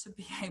want to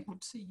be able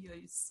to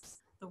use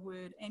the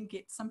word and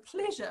get some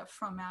pleasure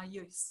from our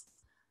use,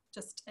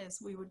 just as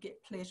we would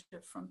get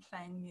pleasure from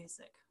playing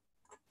music.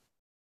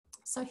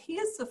 So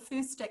here's the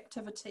first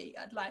activity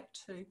I'd like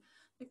to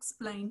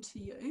explain to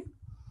you.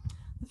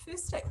 The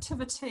first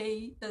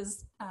activity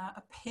is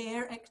a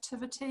pair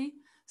activity.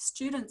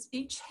 Students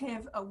each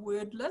have a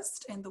word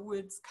list, and the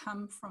words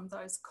come from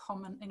those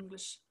common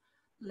English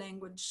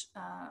language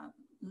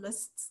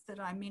lists that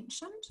I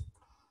mentioned.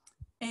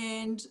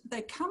 And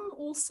they come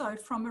also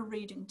from a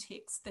reading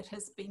text that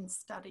has been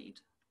studied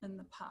in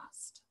the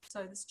past.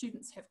 So the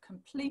students have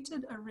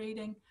completed a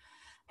reading,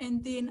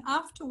 and then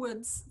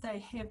afterwards they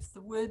have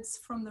the words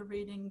from the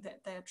reading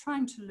that they're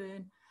trying to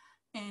learn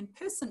And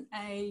person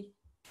A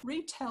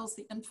retells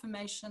the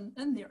information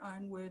in their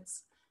own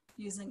words,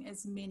 using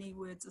as many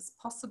words as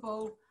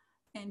possible.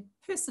 And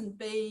person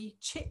B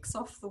checks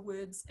off the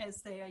words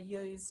as they are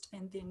used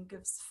and then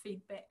gives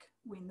feedback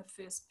when the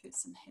first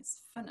person has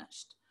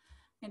finished.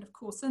 And of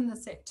course, in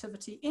this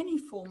activity, any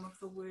form of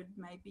the word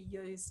may be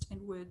used,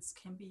 and words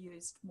can be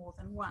used more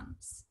than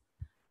once.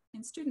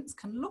 And students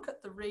can look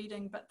at the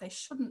reading, but they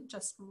shouldn't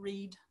just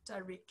read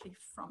directly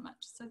from it.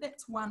 So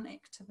that's one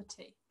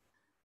activity.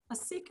 A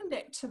second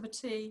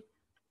activity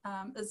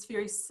is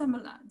very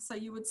similar. So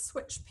you would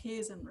switch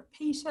pairs and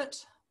repeat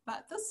it,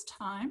 but this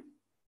time,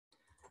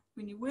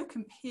 when you work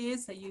in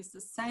pairs, they use the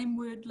same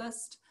word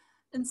list.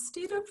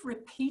 Instead of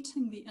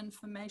repeating the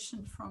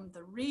information from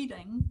the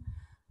reading,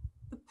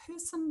 the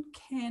person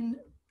can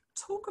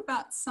talk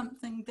about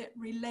something that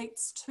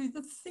relates to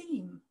the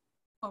theme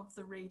of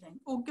the reading,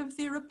 or give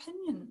their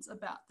opinions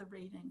about the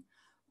reading,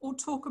 or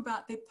talk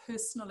about their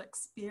personal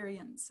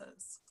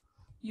experiences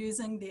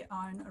using their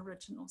own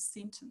original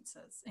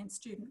sentences. And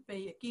student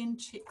B again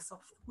checks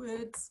off the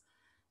words,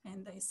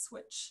 and they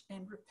switch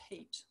and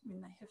repeat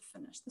when they have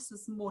finished. This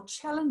is more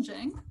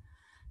challenging,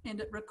 and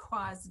it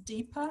requires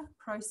deeper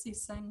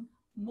processing,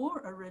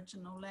 more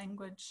original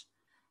language,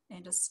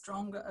 and a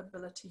stronger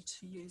ability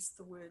to use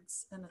the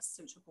words in a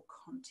suitable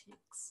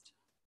context.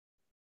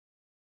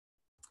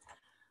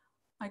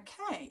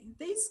 Okay,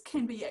 these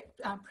can be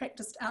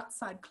practiced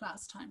outside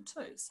class time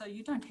too, so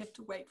you don't have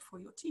to wait for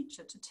your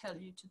teacher to tell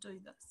you to do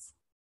this.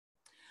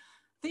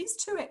 These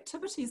two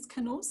activities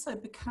can also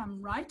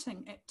become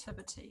writing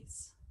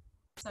activities.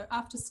 So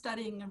after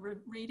studying a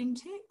reading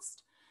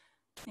text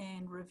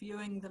and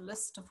reviewing the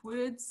list of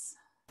words,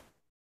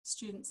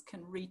 students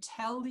can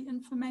retell the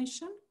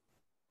information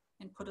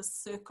and put a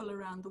circle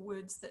around the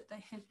words that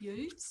they have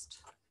used.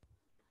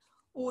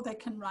 Or they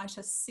can write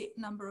a set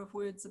number of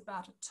words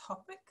about a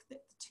topic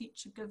that the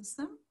teacher gives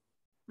them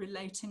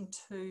relating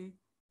to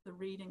the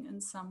reading in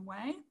some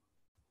way.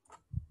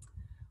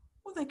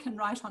 Or they can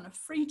write on a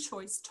free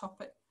choice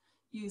topic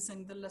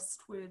using the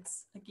list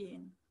words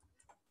again.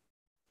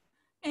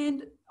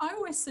 And I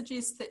always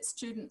suggest that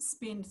students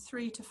spend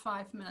 3 to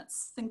 5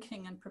 minutes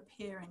thinking and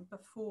preparing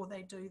before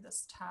they do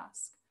this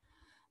task.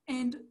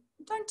 And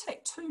don't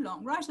take too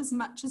long. Write as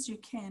much as you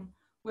can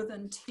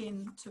within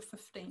 10 to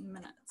 15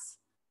 minutes.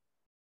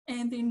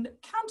 And then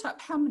count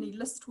up how many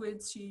list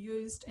words you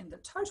used and the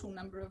total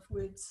number of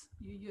words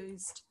you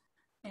used.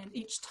 And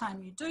each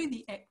time you do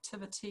the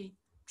activity,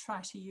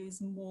 try to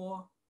use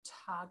more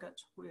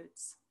target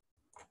words.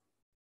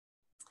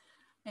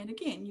 And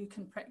again, you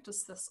can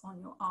practice this on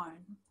your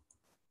own.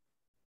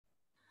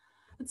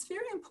 It's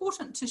very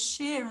important to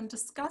share and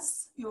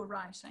discuss your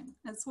writing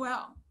as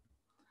well.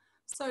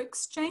 So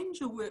exchange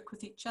your work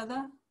with each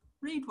other,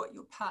 read what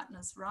your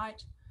partners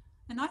write.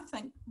 And I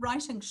think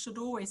writing should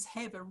always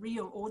have a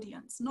real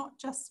audience, not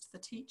just the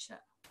teacher.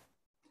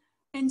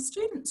 And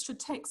students should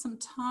take some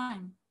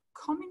time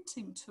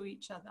commenting to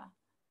each other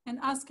and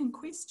asking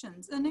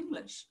questions in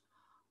English,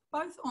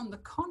 both on the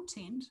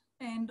content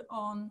and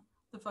on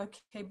the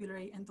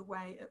vocabulary and the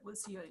way it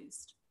was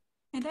used.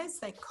 And as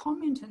they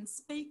comment and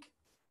speak,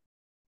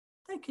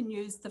 they can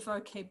use the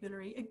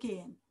vocabulary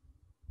again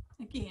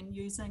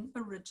using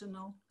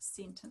original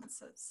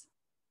sentences.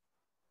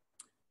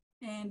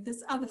 And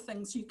there's other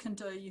things you can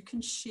do. You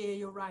can share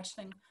your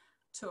writing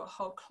to a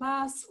whole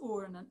class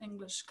or in an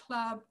English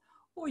club,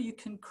 or you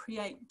can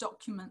create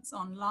documents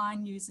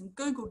online using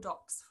Google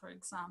Docs, for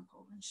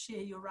example, and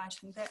share your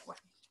writing that way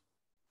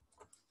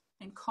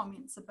and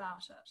comments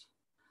about it.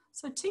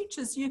 So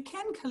teachers, you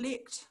can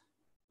collect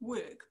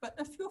work, but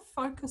if your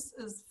focus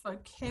is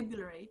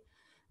vocabulary,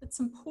 it's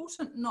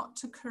important not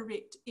to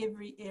correct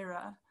every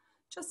error.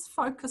 Just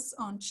focus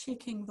on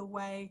checking the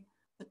way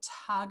the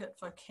target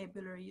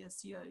vocabulary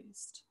is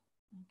used,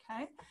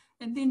 okay?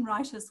 And then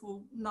writers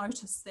will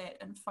notice that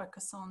and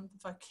focus on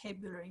the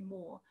vocabulary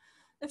more.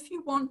 If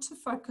you want to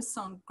focus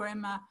on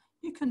grammar,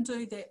 you can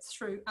do that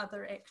through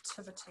other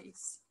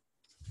activities.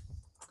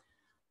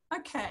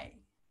 Okay,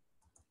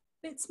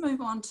 let's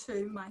move on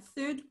to my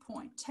third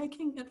point,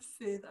 taking it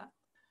further.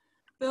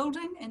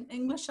 Building an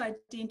English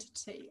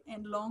identity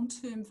and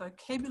long-term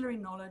vocabulary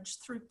knowledge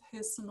through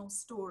personal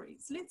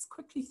stories. Let's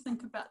quickly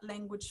think about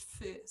language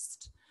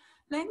first.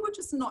 Language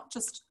is not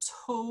just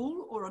a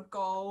tool or a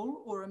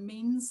goal or a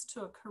means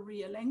to a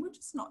career. Language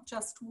is not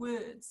just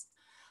words.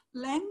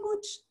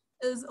 Language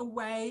is a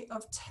way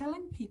of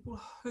telling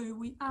people who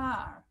we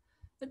are.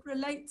 It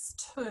relates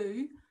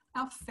to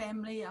our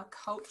family, our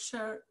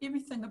culture,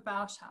 everything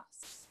about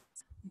us.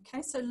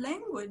 Okay, so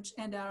language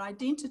and our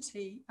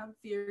identity are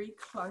very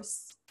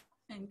close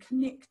and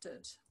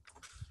connected.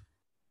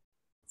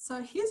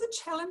 So here's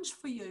a challenge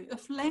for you.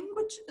 If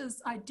language is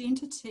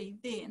identity,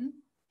 then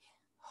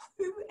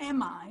who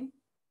am I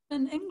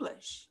in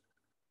English?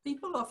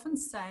 People often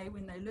say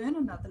when they learn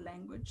another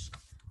language,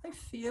 they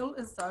feel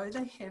as though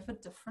they have a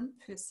different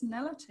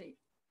personality.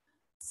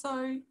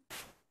 So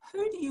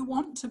who do you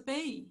want to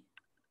be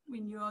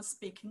when you are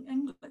speaking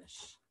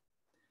English?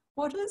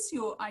 What is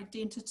your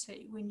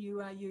identity when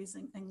you are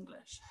using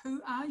English?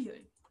 Who are you?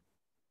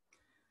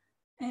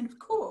 And of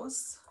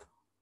course,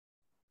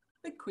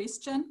 big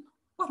question,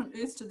 what on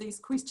earth do these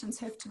questions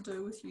have to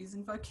do with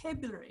using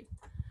vocabulary?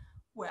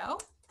 Well,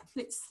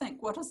 let's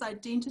think, what is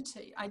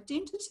identity?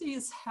 Identity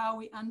is how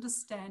we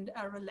understand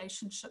our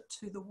relationship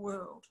to the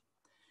world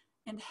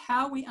and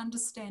how we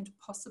understand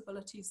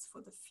possibilities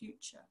for the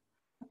future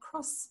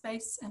across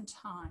space and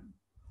time.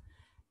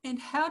 And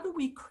how do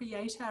we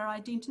create our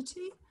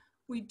identity?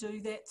 We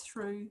do that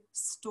through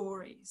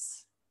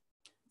stories.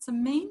 It's a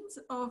means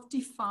of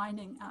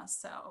defining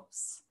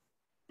ourselves.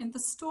 And the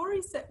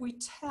stories that we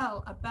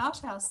tell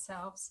about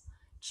ourselves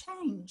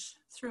change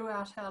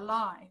throughout our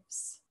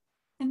lives.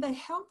 And they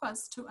help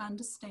us to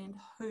understand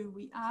who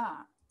we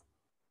are.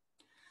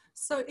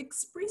 So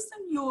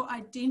expressing your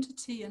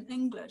identity in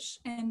English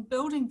and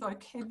building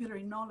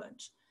vocabulary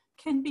knowledge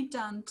can be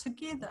done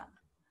together.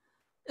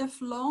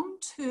 If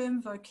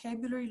long-term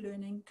vocabulary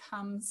learning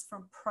comes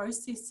from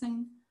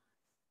processing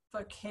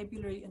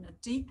vocabulary in a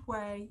deep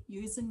way,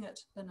 using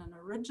it in an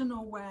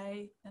original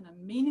way, in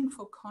a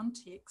meaningful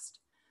context,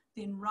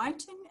 then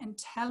writing and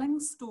telling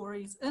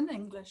stories in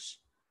English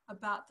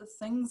about the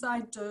things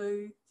I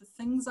do, the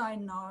things I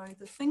know,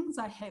 the things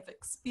I have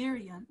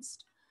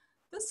experienced,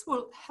 this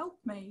will help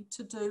me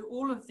to do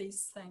all of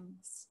these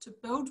things, to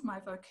build my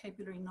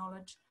vocabulary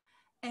knowledge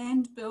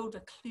and build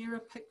a clearer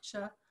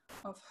picture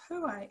of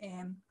who I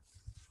am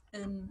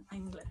in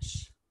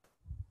English.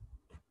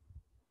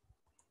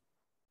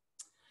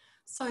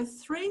 So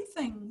 3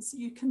 things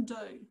you can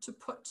do to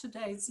put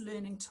today's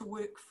learning to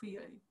work for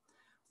you.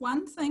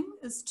 One thing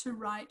is to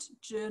write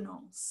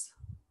journals.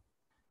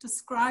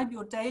 Describe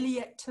your daily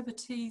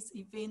activities,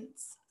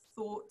 events,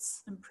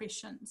 thoughts,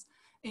 impressions,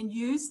 and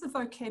use the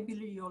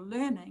vocabulary you're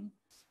learning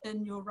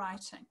in your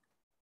writing.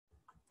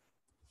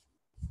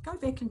 Go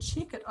back and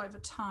check it over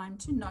time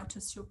to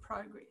notice your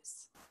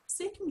progress.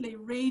 Secondly,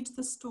 read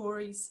the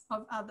stories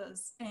of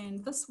others,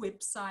 and this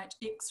website,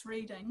 X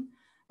Reading,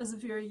 is a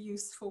very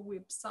useful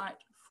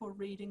website for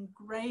reading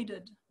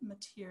graded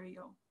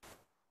material.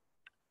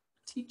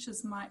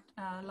 Teachers might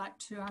like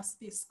to ask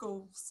their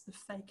schools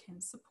if they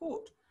can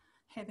support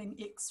having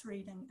X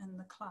Reading in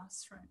the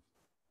classroom.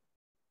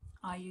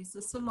 I use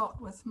this a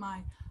lot with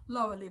my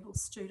lower level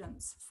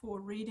students for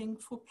reading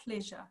for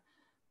pleasure,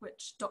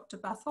 which Dr.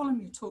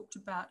 Bartholomew talked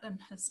about in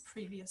his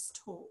previous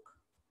talk.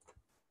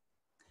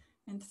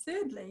 And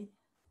thirdly,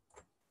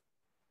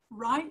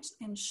 write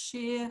and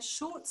share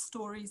short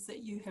stories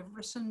that you have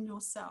written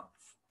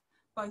yourself,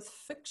 both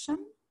fiction,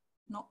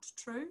 not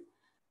true,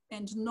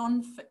 and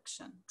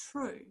non-fiction,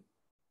 true.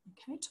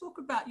 Okay, talk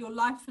about your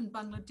life in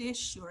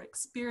Bangladesh, your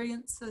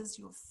experiences,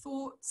 your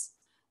thoughts,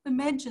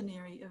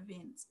 imaginary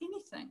events,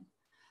 anything,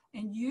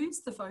 and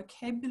use the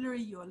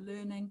vocabulary you're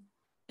learning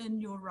in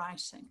your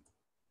writing.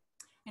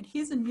 And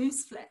here's a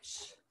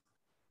newsflash.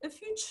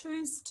 If you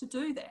choose to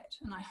do that,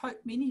 and I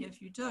hope many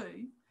of you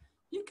do,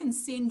 you can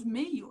send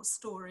me your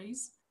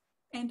stories,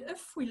 and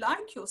if we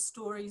like your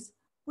stories,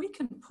 we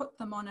can put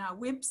them on our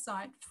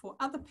website for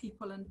other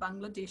people in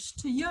Bangladesh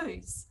to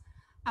use.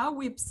 Our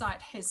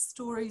website has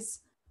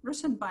stories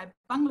written by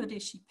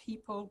Bangladeshi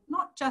people,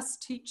 not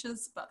just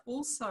teachers, but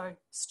also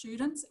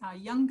students. Our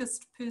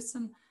youngest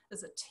person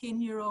is a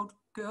 10-year-old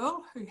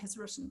girl who has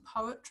written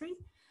poetry,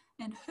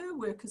 and her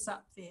work is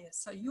up there.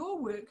 So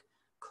your work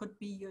could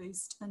be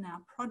used in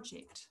our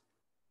project.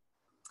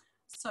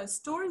 So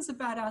stories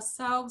about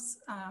ourselves,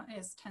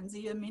 as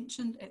Tanzia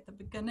mentioned at the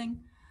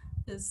beginning,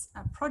 is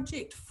a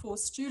project for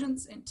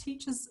students and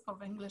teachers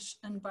of English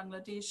in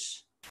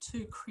Bangladesh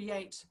to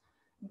create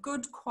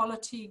good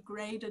quality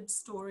graded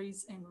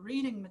stories and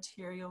reading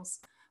materials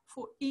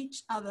for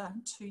each other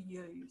to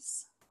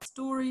use.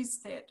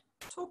 Stories that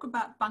talk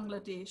about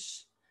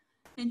Bangladesh,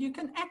 and you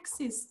can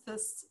access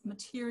this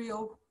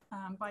material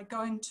by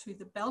going to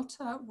the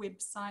Belter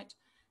website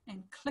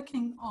and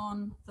clicking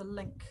on the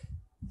link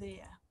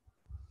there.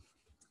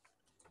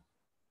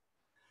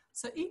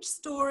 So each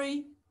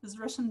story is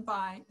written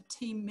by a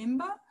team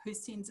member who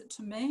sends it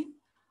to me.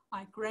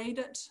 I grade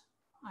it,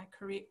 I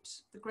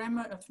correct the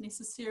grammar if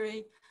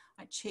necessary,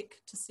 I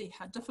check to see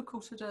how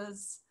difficult it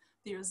is.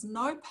 There is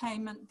no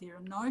payment, there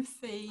are no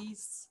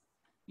fees.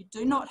 You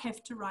do not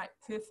have to write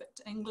perfect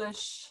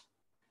English,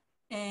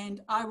 and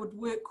I would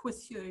work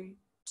with you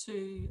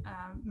to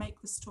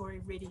make the story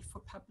ready for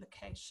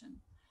publication.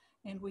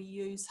 And we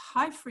use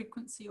high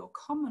frequency or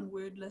common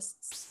word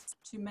lists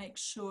to make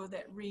sure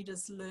that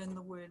readers learn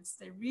the words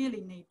they really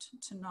need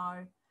to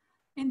know,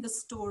 and the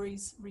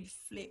stories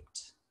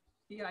reflect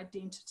the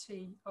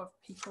identity of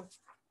people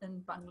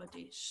in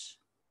Bangladesh.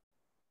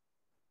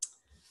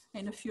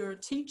 And if you're a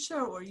teacher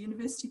or a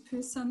university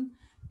person,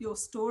 your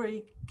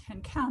story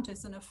can count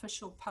as an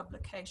official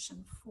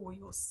publication for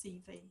your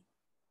CV.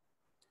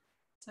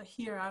 So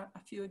here are a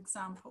few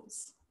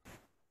examples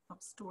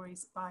of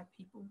stories by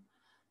people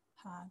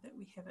that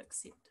we have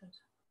accepted.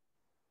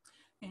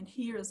 And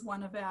here is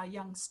one of our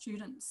young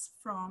students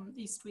from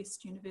East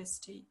West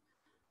University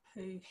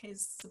who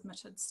has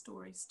submitted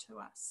stories to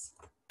us.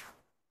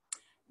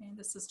 And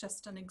this is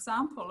just an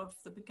example of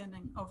the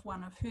beginning of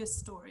one of her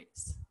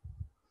stories.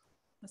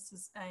 This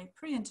is a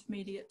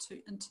pre-intermediate to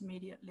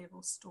intermediate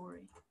level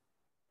story.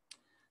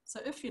 So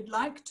if you'd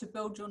like to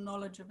build your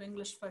knowledge of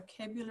English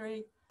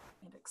vocabulary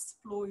and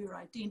explore your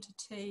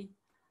identity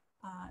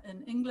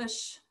in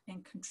English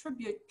and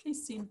contribute,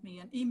 please send me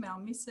an email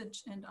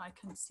message and I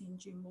can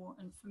send you more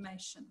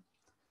information.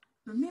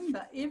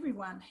 Remember,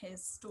 everyone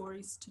has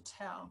stories to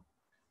tell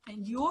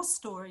and your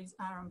stories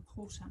are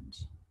important.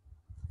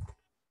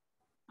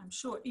 I'm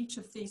sure each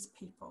of these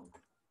people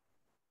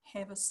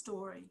have a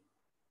story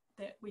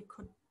that we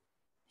could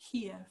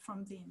hear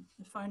from them,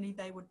 if only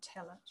they would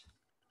tell it.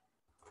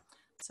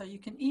 So you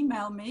can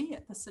email me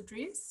at this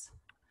address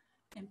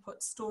and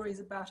put stories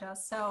about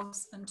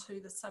ourselves into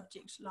the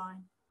subject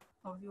line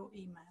of your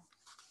email.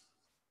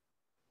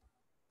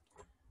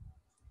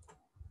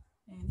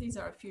 And these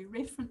are a few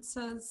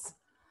references,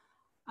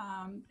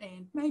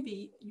 and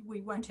maybe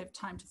we won't have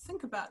time to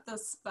think about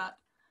this, but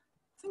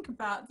think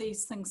about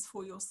these things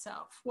for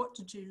yourself. What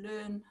did you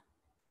learn?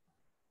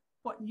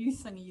 What new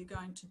thing are you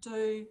going to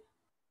do?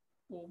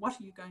 Or what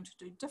are you going to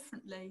do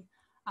differently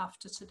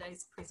after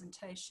today's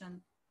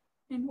presentation?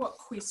 And what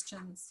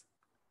questions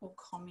or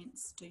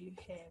comments do you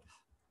have?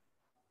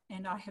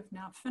 And I have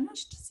now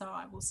finished, so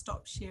I will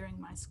stop sharing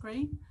my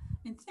screen.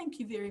 And thank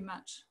you very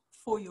much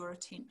for your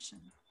attention.